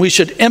 And we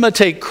should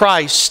imitate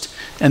Christ,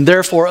 and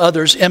therefore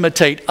others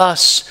imitate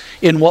us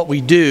in what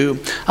we do.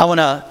 I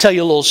want to tell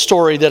you a little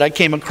story that I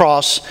came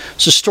across.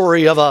 It's a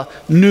story of a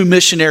new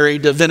missionary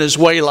to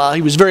Venezuela.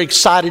 He was very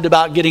excited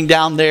about getting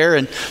down there,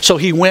 and so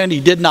he went.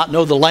 He did not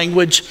know the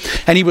language,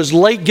 and he was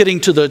late getting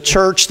to the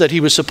church that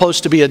he was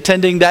supposed to be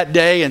attending that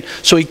day, and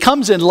so he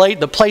comes in late.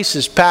 The place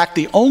is packed.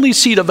 The only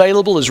seat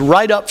available is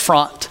right up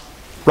front.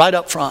 Right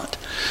up front.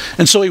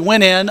 And so he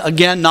went in,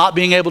 again, not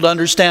being able to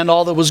understand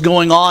all that was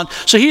going on.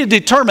 So he had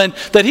determined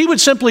that he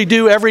would simply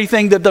do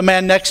everything that the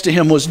man next to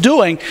him was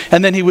doing,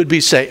 and then he would be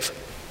safe.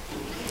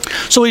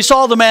 So he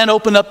saw the man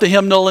open up the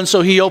hymnal, and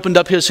so he opened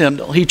up his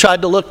hymnal. He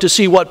tried to look to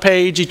see what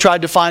page. He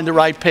tried to find the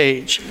right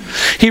page.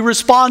 He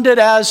responded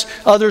as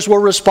others were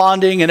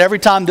responding, and every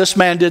time this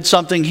man did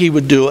something, he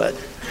would do it.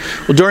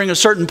 Well, during a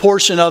certain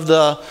portion of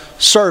the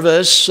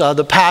service,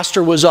 the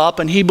pastor was up,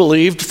 and he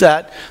believed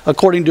that,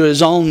 according to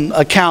his own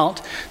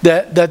account,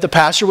 that the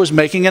pastor was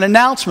making an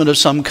announcement of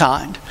some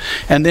kind.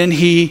 And then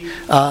he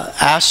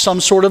asked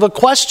some sort of a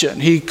question.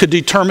 He could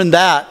determine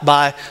that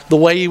by the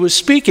way he was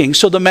speaking.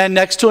 So the man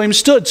next to him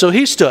stood, so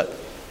he stood.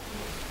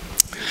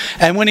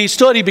 And when he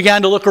stood, he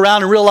began to look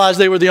around and realized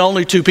they were the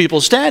only two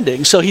people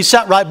standing. So he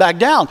sat right back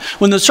down.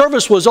 When the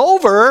service was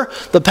over,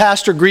 the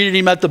pastor greeted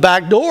him at the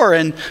back door.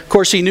 And of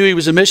course, he knew he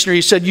was a missionary.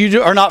 He said,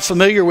 "You are not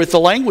familiar with the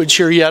language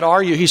here yet,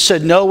 are you?" He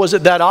said, "No, was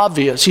it that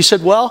obvious?" He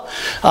said, "Well,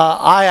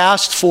 I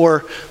asked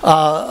for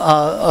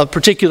a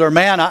particular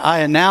man. I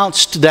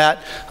announced that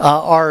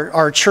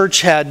our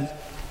church had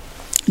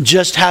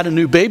just had a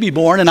new baby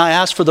born, and I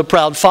asked for the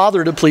proud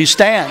father to please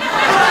stand."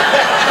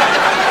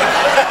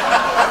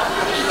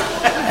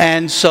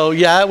 And so,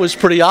 yeah, it was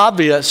pretty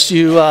obvious.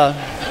 You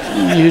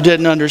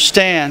didn't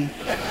understand.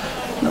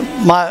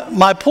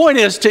 My point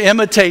is to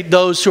imitate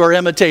those who are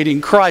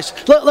imitating Christ.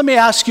 Let me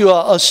ask you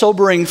a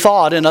sobering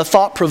thought and a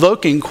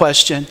thought-provoking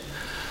question.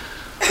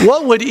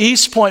 What would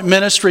East Point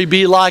Ministry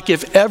be like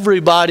if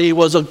everybody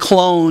was a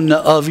clone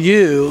of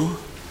you?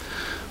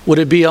 Would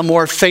it be a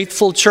more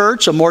faithful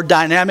church, a more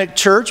dynamic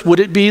church? Would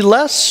it be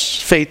less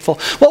faithful?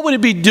 What would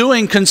it be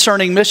doing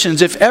concerning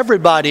missions if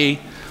everybody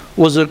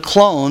was a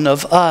clone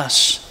of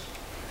us?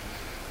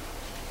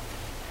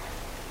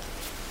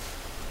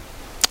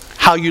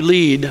 How you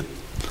lead.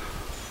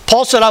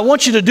 Paul said, "I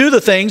want you to do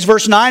the things,"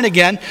 verse 9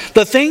 again,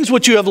 "the things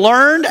which you have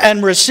learned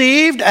and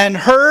received and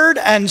heard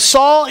and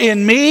saw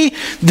in me,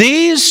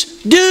 these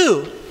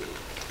do."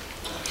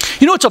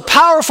 You know, it's a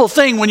powerful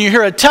thing when you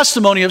hear a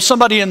testimony of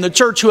somebody in the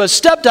church who has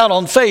stepped out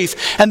on faith,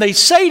 and they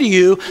say to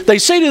you, they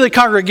say to the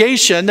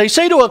congregation, they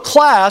say to a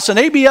class, an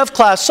ABF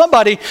class,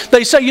 somebody,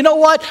 they say, "You know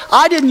what?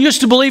 I didn't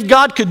used to believe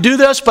God could do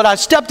this, but I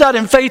stepped out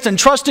in faith and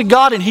trusted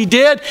God, and He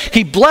did.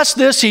 He blessed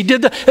this, He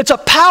did that." It's a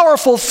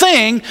powerful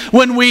thing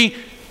when we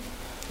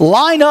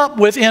line up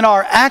within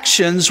our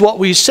actions what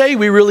we say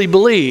we really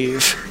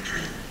believe,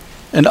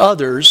 and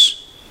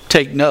others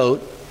take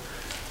note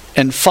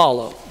and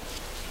follow.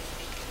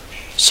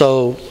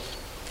 So,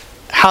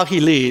 how he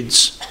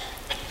leads.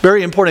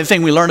 Very important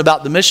thing we learn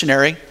about the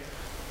missionary,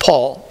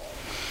 Paul.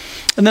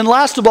 And then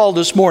last of all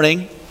this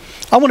morning,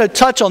 I want to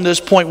touch on this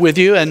point with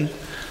you, and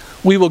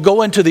we will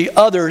go into the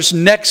others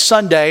next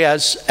Sunday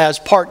as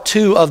part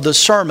 2 of the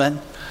sermon.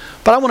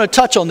 But I want to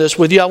touch on this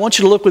with you. I want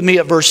you to look with me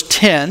at verse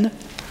 10.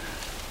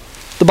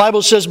 The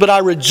Bible says, "But I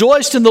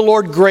rejoiced in the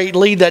Lord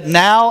greatly that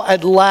now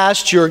at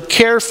last your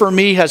care for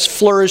me has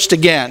flourished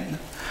again.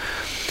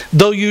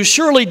 Though you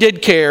surely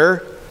did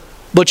care,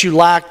 but you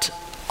lacked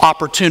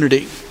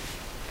opportunity."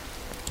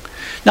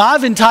 Now,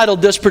 I've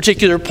entitled this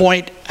particular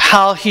point,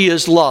 "How He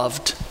is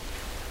Loved."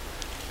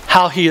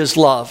 How He is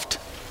loved.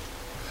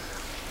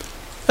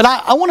 And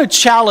I want to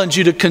challenge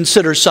you to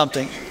consider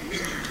something.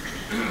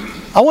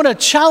 I want to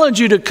challenge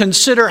you to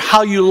consider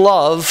how you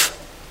love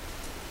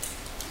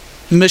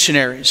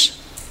missionaries.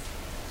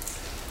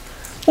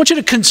 I want you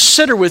to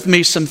consider with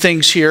me some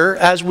things here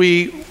as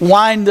we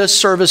wind this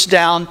service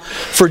down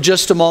for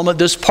just a moment,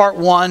 this part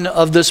 1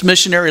 of this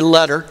missionary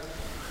letter.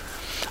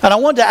 And I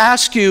want to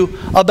ask you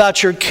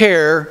about your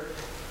care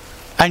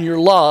and your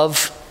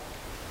love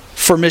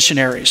for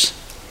missionaries.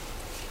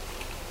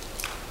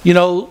 You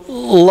know,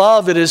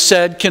 love, it is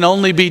said, can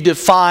only be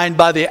defined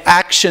by the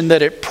action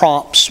that it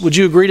prompts. Would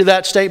you agree to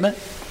that statement?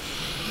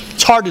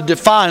 It's hard to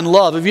define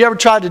love. Have you ever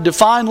tried to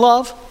define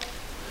love?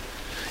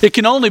 It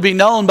can only be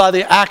known by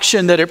the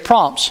action that it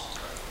prompts.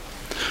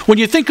 When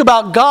you think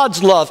about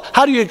God's love,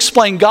 how do you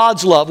explain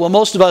God's love? Well,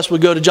 most of us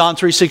would go to John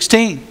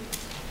 3:16.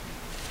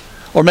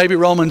 Or maybe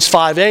Romans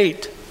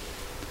 5:8.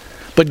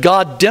 But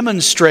God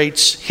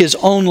demonstrates His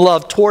own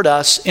love toward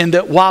us in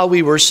that while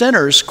we were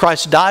sinners,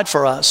 Christ died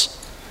for us.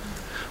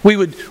 We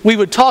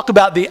would talk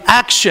about the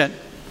action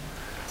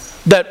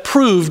that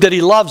proved that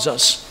He loves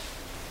us.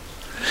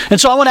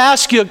 And so I want to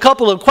ask you a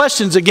couple of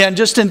questions again,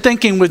 just in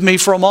thinking with me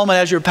for a moment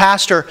as your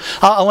pastor.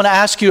 I want to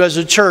ask you as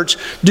a church,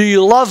 do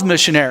you love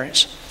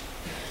missionaries?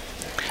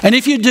 And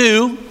if you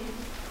do,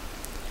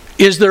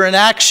 is there an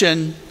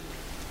action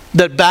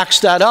that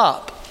backs that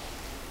up?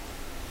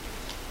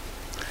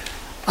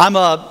 I'm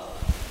going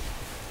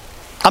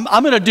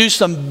to do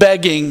some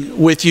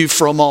begging with you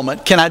for a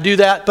moment. Can I do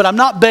that? But I'm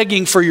not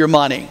begging for your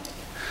money.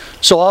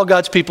 So all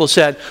God's people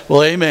said,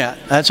 well, amen.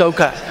 That's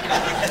okay.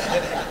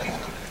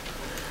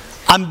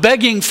 I'm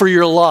begging for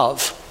your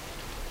love.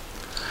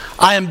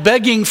 I am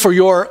begging for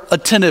your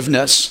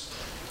attentiveness.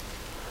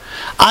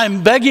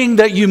 I'm begging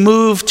that you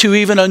move to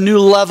even a new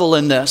level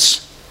in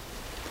this.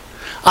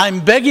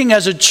 I'm begging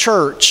as a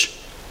church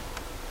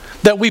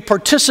that we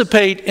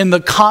participate in the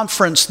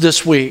conference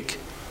this week.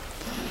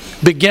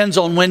 Begins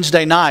on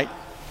Wednesday night.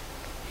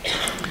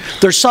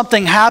 There's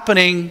something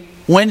happening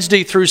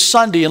Wednesday through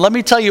Sunday, and let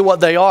me tell you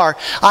what they are.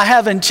 I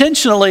have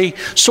intentionally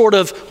sort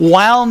of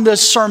wound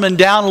this sermon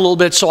down a little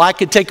bit so I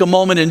could take a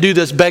moment and do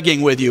this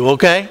begging with you,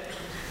 okay?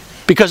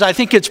 Because I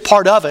think it's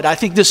part of it. I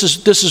think this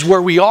is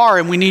where we are,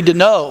 and we need to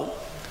know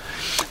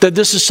that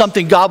this is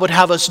something God would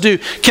have us do.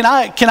 Can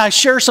I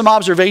share some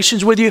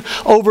observations with you?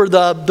 Over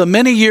the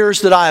many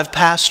years that I have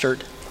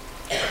pastored,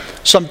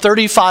 some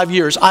 35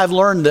 years, I've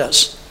learned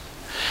this.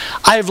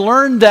 I've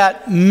learned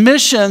that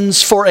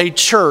missions for a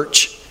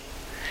church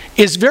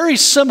is very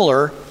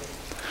similar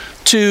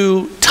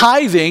to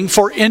tithing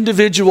for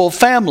individual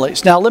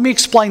families. Now, let me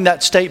explain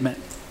that statement.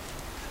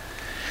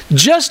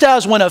 Just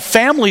as when a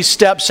family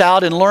steps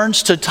out and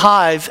learns to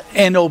tithe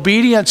in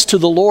obedience to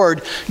the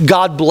Lord,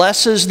 God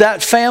blesses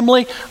that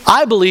family,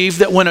 I believe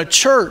that when a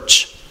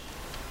church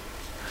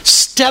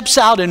steps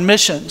out in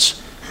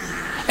missions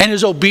and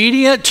is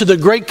obedient to the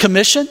Great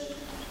Commission,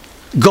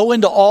 go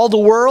into all the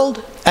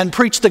world and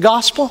preach the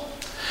gospel,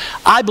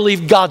 I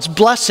believe God's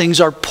blessings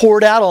are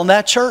poured out on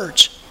that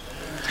church.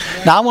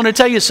 Now, I want to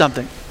tell you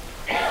something.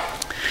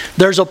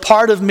 There's a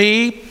part of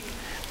me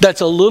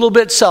that's a little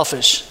bit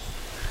selfish,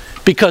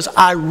 because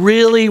I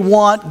really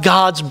want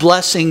God's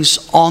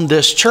blessings on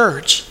this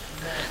church.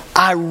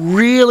 I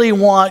really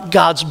want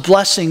God's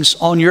blessings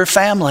on your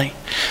family.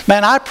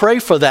 Man, I pray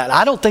for that.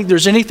 I don't think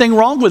there's anything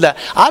wrong with that.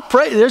 I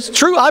pray, it's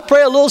true, I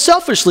pray a little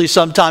selfishly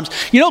sometimes.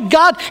 You know,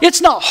 God, it's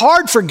not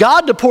hard for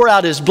God to pour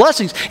out His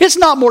blessings. It's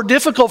not more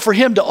difficult for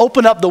Him to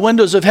open up the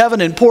windows of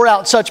heaven and pour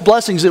out such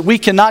blessings that we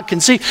cannot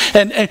conceive.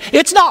 And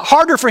it's not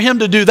harder for Him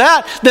to do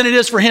that than it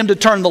is for Him to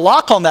turn the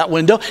lock on that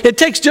window. It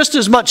takes just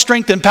as much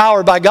strength and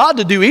power by God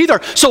to do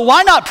either. So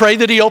why not pray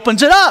that He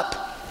opens it up?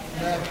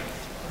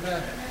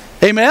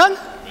 Amen? Amen?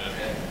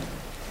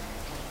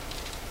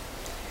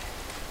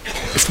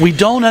 If we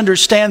don't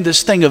understand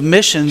this thing of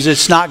missions,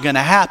 it's not going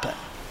to happen.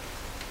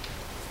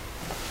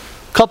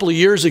 A couple of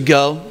years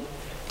ago,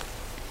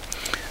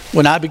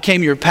 when I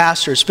became your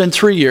pastor, it's been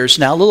 3 years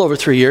now, a little over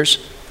 3 years,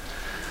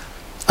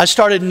 I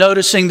started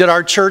noticing that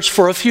our church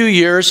for a few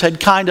years had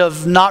kind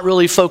of not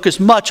really focused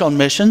much on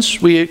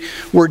missions. We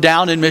were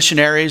down in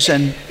missionaries,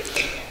 and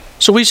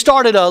so we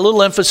started a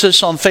little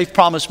emphasis on Faith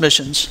Promise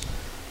missions.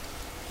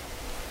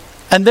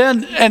 And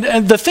then,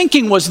 and the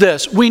thinking was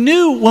this. We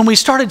knew when we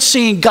started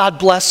seeing God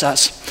bless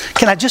us.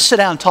 Can I just sit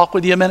down and talk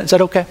with you a minute? Is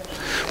that okay?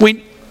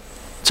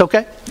 It's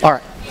okay? All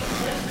right.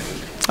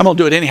 I'm going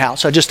to do it anyhow,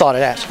 so I just thought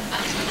I'd ask.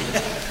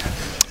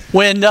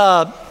 When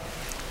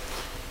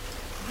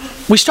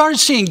we started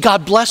seeing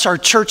God bless our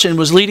church and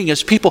was leading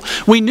His people,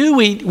 we knew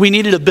we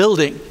needed a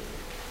building.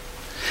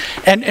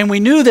 And we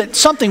knew that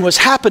something was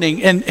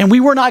happening, and we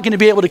were not going to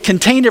be able to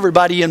contain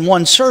everybody in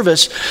one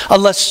service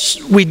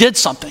unless we did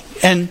something.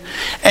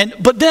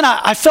 But then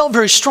I felt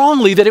very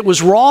strongly that it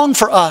was wrong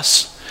for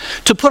us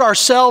to put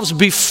ourselves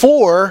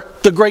before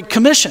the Great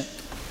Commission.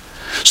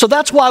 So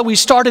that's why we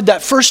started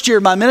that first year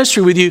of my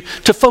ministry with you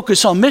to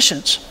focus on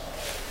missions.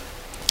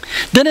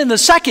 Then in the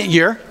second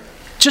year,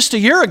 just a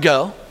year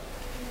ago,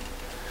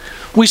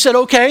 we said,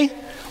 okay,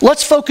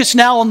 let's focus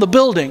now on the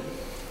building.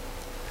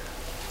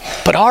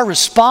 But our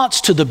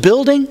response to the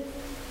building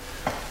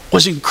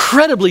was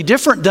incredibly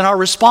different than our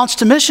response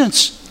to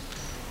missions.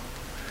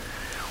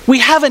 We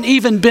haven't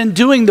even been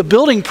doing the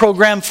building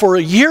program for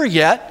a year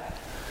yet,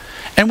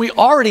 and we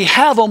already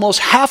have almost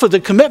half of the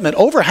commitment,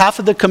 over half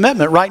of the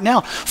commitment right now.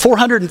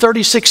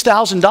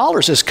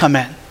 $436,000 has come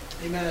in.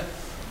 Amen.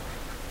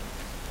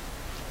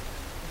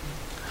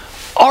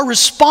 Our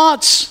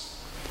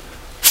response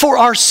for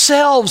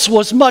ourselves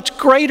was much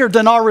greater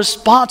than our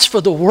response for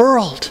the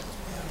world.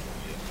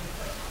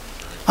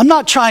 I'm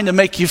not trying to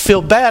make you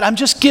feel bad. I'm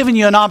just giving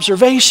you an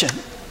observation.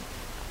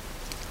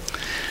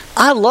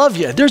 I love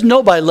you. There's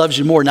nobody loves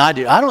you more than I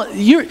do.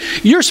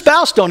 Your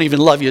spouse don't even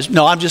love you.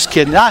 No, I'm just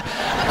kidding.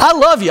 I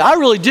love you. I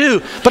really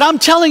do. But I'm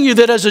telling you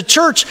that as a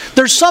church,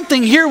 there's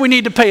something here we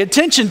need to pay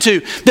attention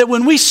to. That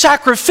when we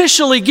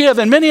sacrificially give,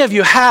 and many of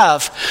you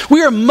have,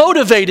 we are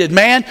motivated,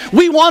 man.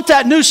 We want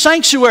that new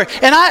sanctuary.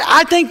 And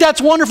I think that's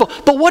wonderful.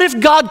 But what if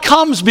God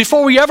comes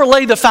before we ever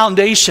lay the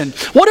foundation?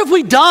 What have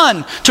we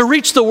done to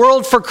reach the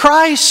world for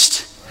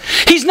Christ?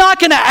 He's not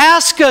going to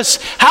ask us,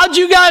 how'd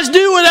you guys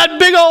do with that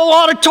big old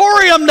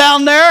auditorium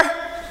down there?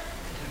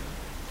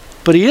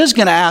 But He is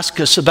going to ask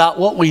us about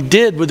what we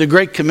did with the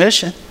Great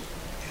Commission.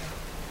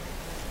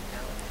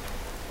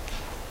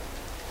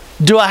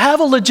 Do I have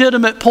a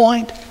legitimate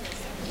point?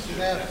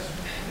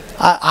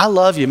 I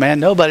love you,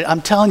 man.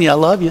 I'm telling you, I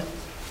love you.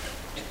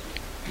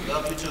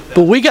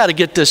 But we got to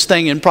get this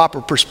thing in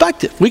proper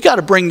perspective. We got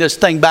to bring this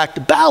thing back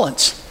to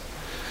balance.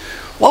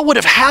 What would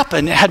have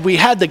happened had we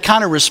had the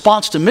kind of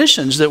response to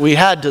missions that we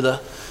had to the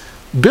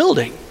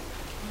building?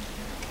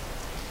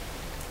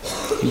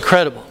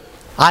 Incredible.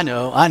 I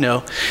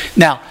know.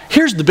 Now,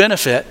 here's the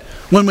benefit.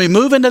 When we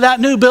move into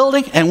that new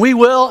building, and we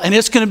will, and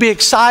it's going to be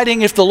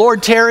exciting if the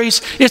Lord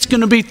tarries, it's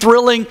going to be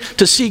thrilling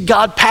to see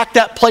God pack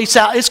that place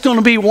out. It's going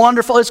to be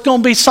wonderful. It's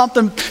going to be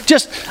something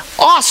just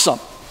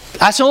awesome.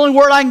 That's the only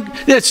word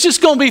it's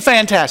just going to be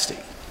fantastic.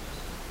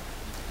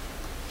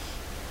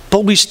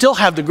 But we still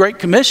have the Great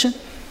Commission.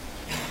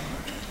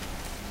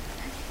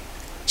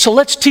 So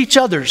let's teach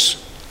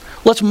others.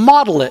 Let's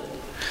model it.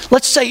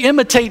 Let's say,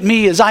 imitate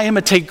me as I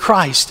imitate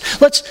Christ.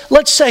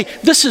 Let's say,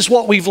 this is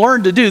what we've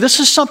learned to do. This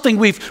is something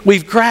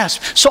we've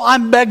grasped. So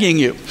I'm begging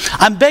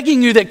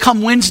you that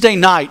come Wednesday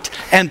night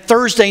and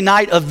Thursday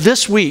night of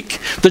this week,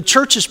 the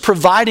church is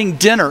providing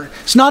dinner.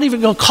 It's not even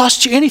going to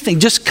cost you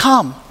anything. Just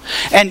come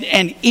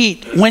and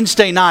eat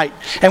Wednesday night.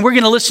 And we're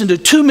going to listen to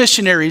 2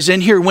 missionaries in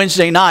here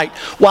Wednesday night,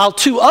 while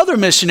 2 other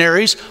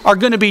missionaries are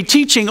going to be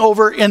teaching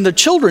over in the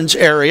children's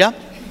area.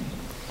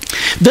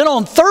 Then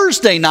on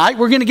Thursday night,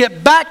 we're going to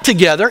get back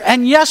together.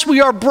 And yes, we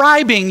are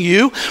bribing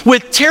you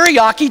with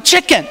teriyaki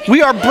chicken.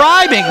 We are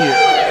bribing you.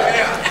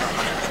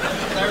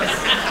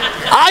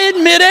 I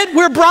admit it.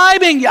 We're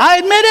bribing you. I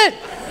admit it.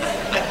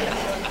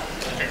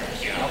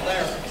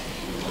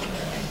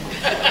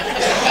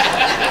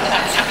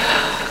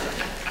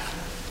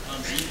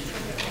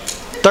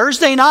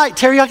 Thursday night,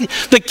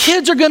 teriyaki. The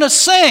kids are going to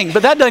sing,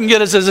 but that doesn't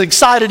get us as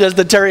excited as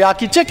the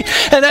teriyaki chicken.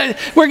 And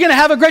we're going to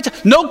have a great time.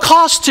 No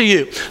cost to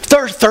you.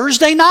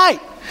 Thursday night,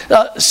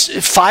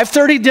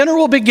 5:30 dinner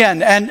will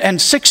begin, and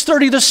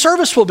 6:30 the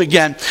service will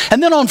begin.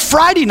 And then on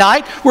Friday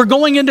night, we're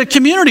going into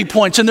community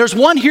points, and there's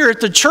one here at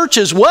the church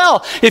as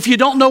well, if you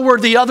don't know where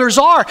the others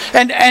are.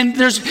 And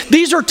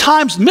these are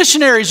times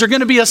missionaries are going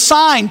to be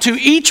assigned to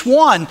each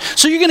one.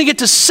 So you're going to get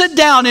to sit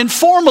down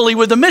informally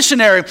with a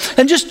missionary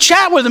and just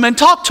chat with them and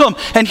talk to them.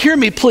 And hear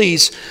me,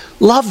 please,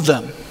 love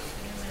them.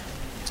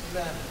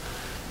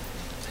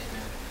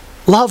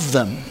 Love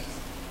them.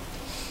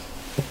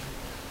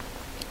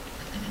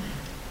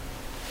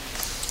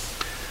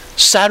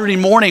 Saturday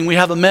morning, we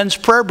have a men's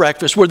prayer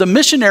breakfast where the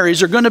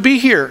missionaries are going to be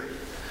here.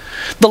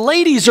 The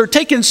ladies are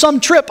taking some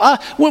trip.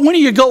 When are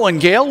you going,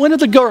 Gail? When are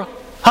the girl?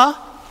 Huh?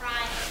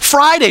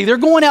 Friday. They're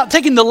going out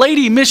taking the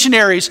lady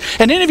missionaries.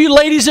 And any of you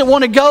ladies that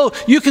want to go,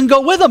 you can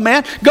go with them,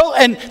 man. Go,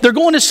 and they're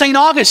going to St.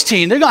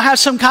 Augustine. They're going to have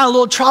some kind of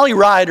little trolley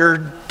ride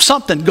or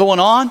something going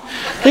on.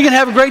 They're going to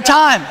have a great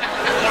time.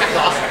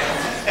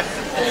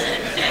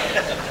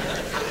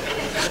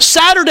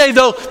 Saturday,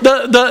 though,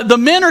 the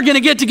men are going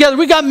to get together.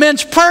 We got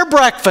men's prayer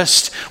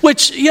breakfast,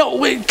 which,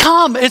 we're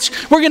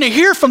going to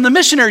hear from the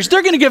missionaries.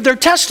 They're going to give their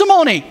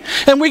testimony.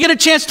 And we get a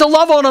chance to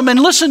love on them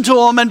and listen to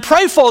them and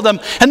pray for them.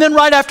 And then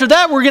right after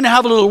that, we're going to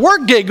have a little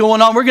work gig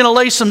going on. We're going to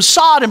lay some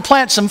sod and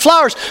plant some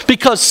flowers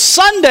because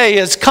Sunday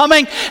is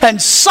coming,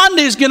 and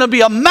Sunday is going to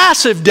be a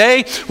massive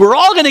day. We're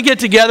all going to get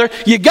together.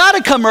 You got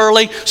to come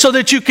early so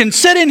that you can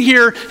sit in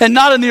here and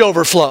not in the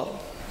overflow.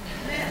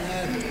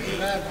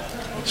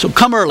 So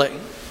come early.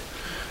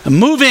 And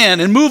move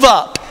in and move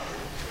up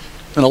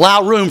and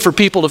allow room for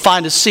people to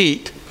find a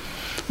seat.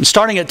 And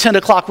starting at 10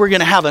 o'clock, we're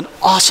going to have an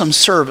awesome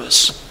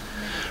service.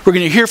 We're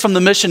going to hear from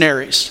the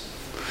missionaries.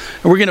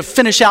 And we're going to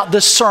finish out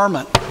this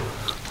sermon.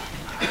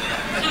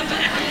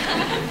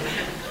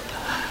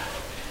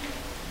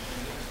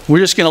 We're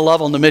just going to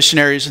love on the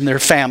missionaries and their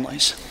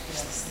families.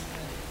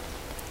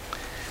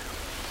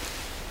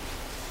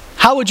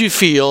 How would you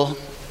feel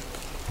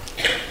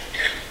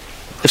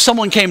if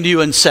someone came to you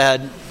and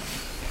said,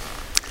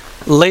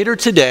 later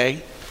today,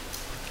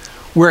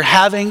 we're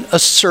having a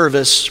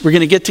service. We're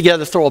going to get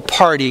together, throw a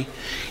party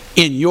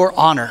in your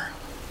honor.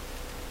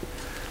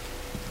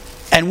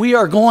 And we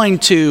are going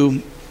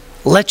to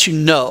let you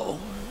know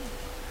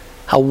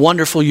how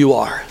wonderful you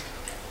are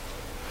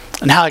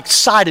and how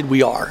excited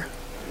we are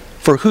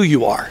for who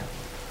you are.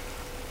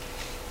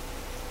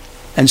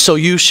 And so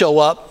you show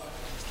up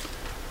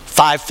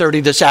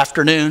 5:30 this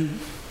afternoon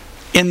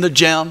in the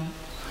gym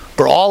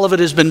where all of it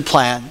has been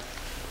planned.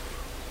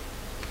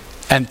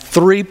 And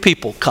 3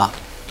 people come.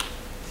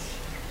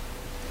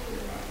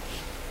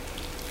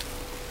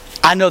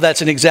 I know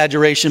that's an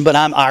exaggeration, but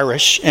I'm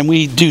Irish, and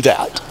we do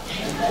that.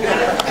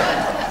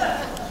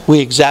 We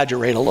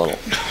exaggerate a little.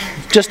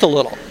 Just a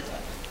little.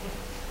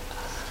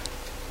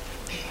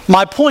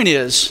 My point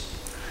is,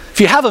 if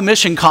you have a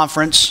mission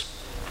conference,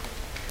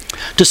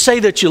 to say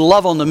that you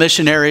love on the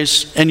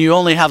missionaries and you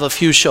only have a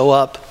few show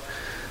up,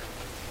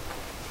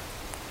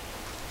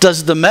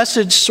 does the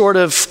message sort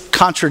of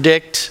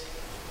contradict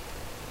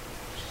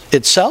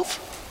itself?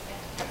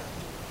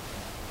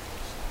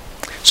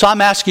 So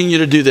I'm asking you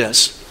to do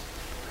this.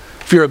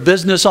 If you're a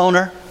business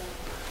owner,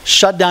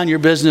 shut down your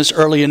business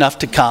early enough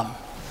to come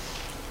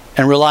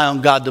and rely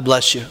on God to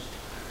bless you.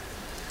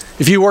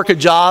 If you work a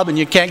job and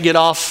you can't get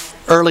off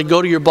early,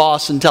 go to your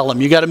boss and tell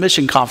him you got a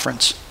mission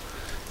conference.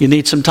 You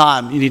need some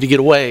time. You need to get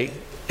away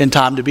in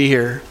time to be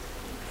here.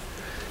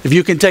 If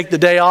you can take the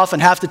day off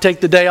and have to take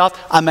the day off,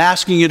 I'm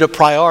asking you to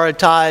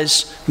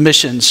prioritize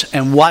missions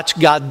and watch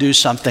God do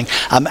something.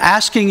 I'm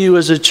asking you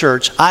as a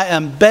church, I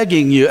am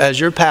begging you as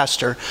your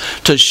pastor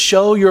to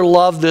show your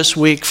love this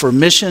week for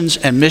missions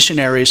and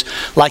missionaries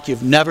like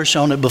you've never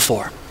shown it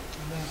before.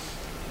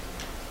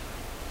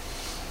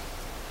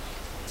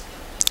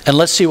 And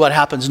let's see what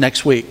happens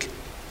next week,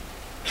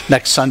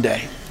 next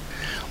Sunday.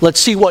 Let's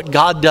see what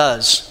God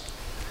does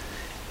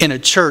in a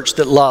church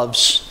that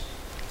loves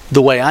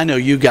the way I know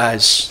you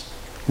guys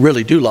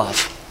really do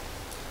love.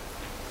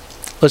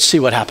 Let's see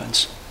what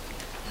happens.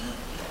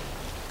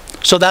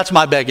 So that's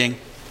my begging.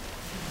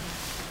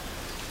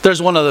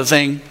 There's one other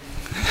thing.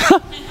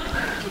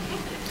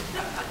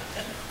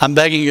 I'm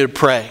begging you to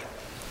pray.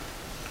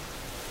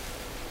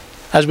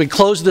 As we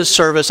close this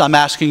service, I'm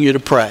asking you to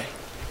pray.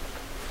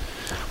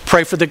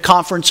 Pray for the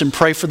conference and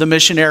pray for the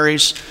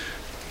missionaries.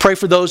 Pray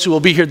for those who will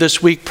be here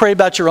this week. Pray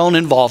about your own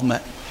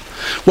involvement.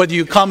 Whether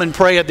you come and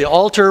pray at the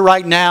altar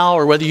right now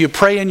or whether you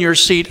pray in your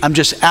seat, I'm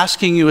just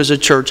asking you as a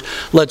church,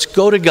 let's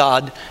go to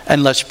God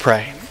and let's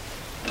pray.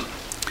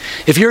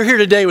 If you're here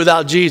today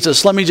without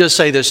Jesus, let me just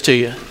say this to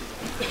you.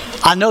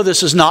 I know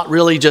this is not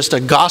really just a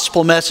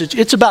gospel message.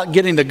 It's about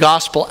getting the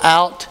gospel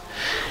out.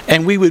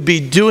 And we would be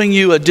doing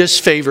you a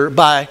disfavor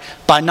by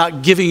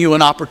not giving you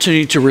an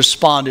opportunity to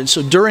respond. And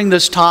so during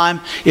this time,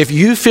 if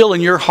you feel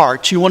in your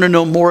heart you want to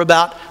know more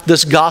about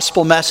this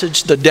gospel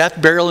message, the death,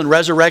 burial, and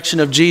resurrection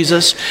of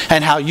Jesus,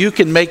 and how you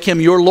can make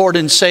Him your Lord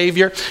and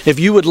Savior, if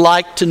you would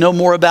like to know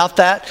more about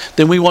that,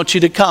 then we want you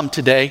to come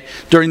today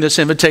during this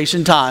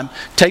invitation time.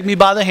 Take me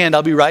by the hand.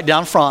 I'll be right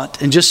down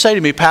front. And just say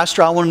to me,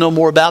 Pastor, I want to know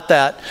more about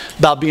that,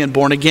 about being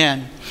born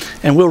again.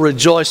 And we'll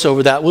rejoice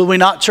over that. Will we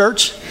not,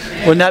 church?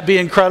 Wouldn't that be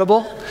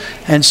incredible?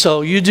 And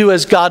so you do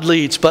as God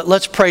leads, but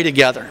let's pray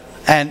together.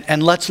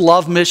 And let's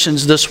love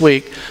missions this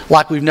week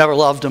like we've never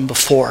loved them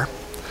before.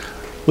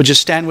 Would you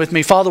stand with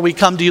me? Father, we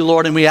come to you,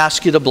 Lord, and we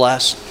ask you to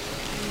bless.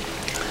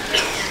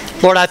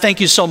 Lord, I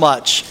thank you so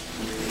much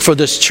for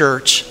this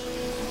church.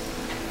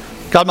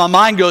 God, my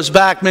mind goes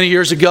back many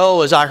years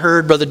ago as I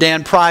heard Brother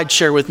Dan Pride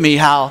share with me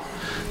how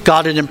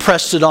God had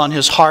impressed it on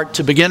his heart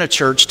to begin a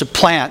church, to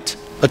plant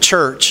a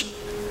church.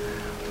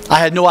 I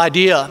had no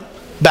idea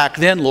back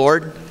then,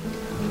 Lord.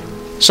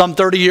 Some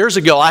 30 years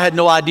ago, I had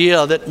no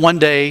idea that one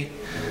day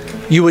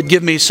you would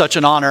give me such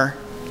an honor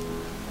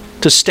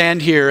to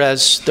stand here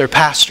as their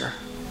pastor.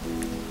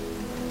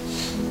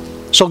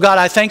 So God,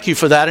 I thank you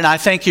for that, and I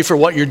thank you for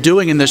what you're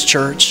doing in this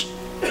church.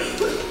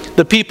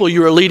 The people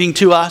you are leading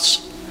to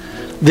us,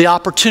 the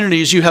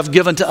opportunities you have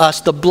given to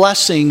us, the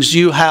blessings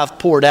you have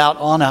poured out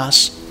on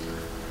us.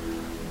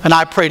 And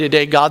I pray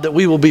today, God, that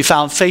we will be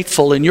found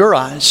faithful in your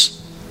eyes.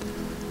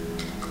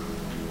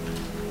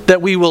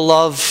 That we will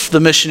love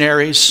the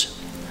missionaries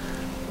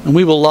and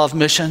we will love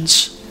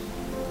missions.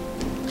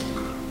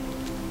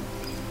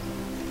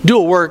 Do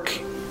a work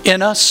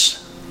in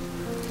us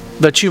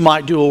that you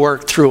might do a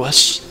work through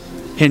us.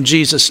 In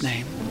Jesus'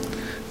 name.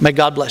 May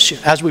God bless you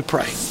as we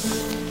pray.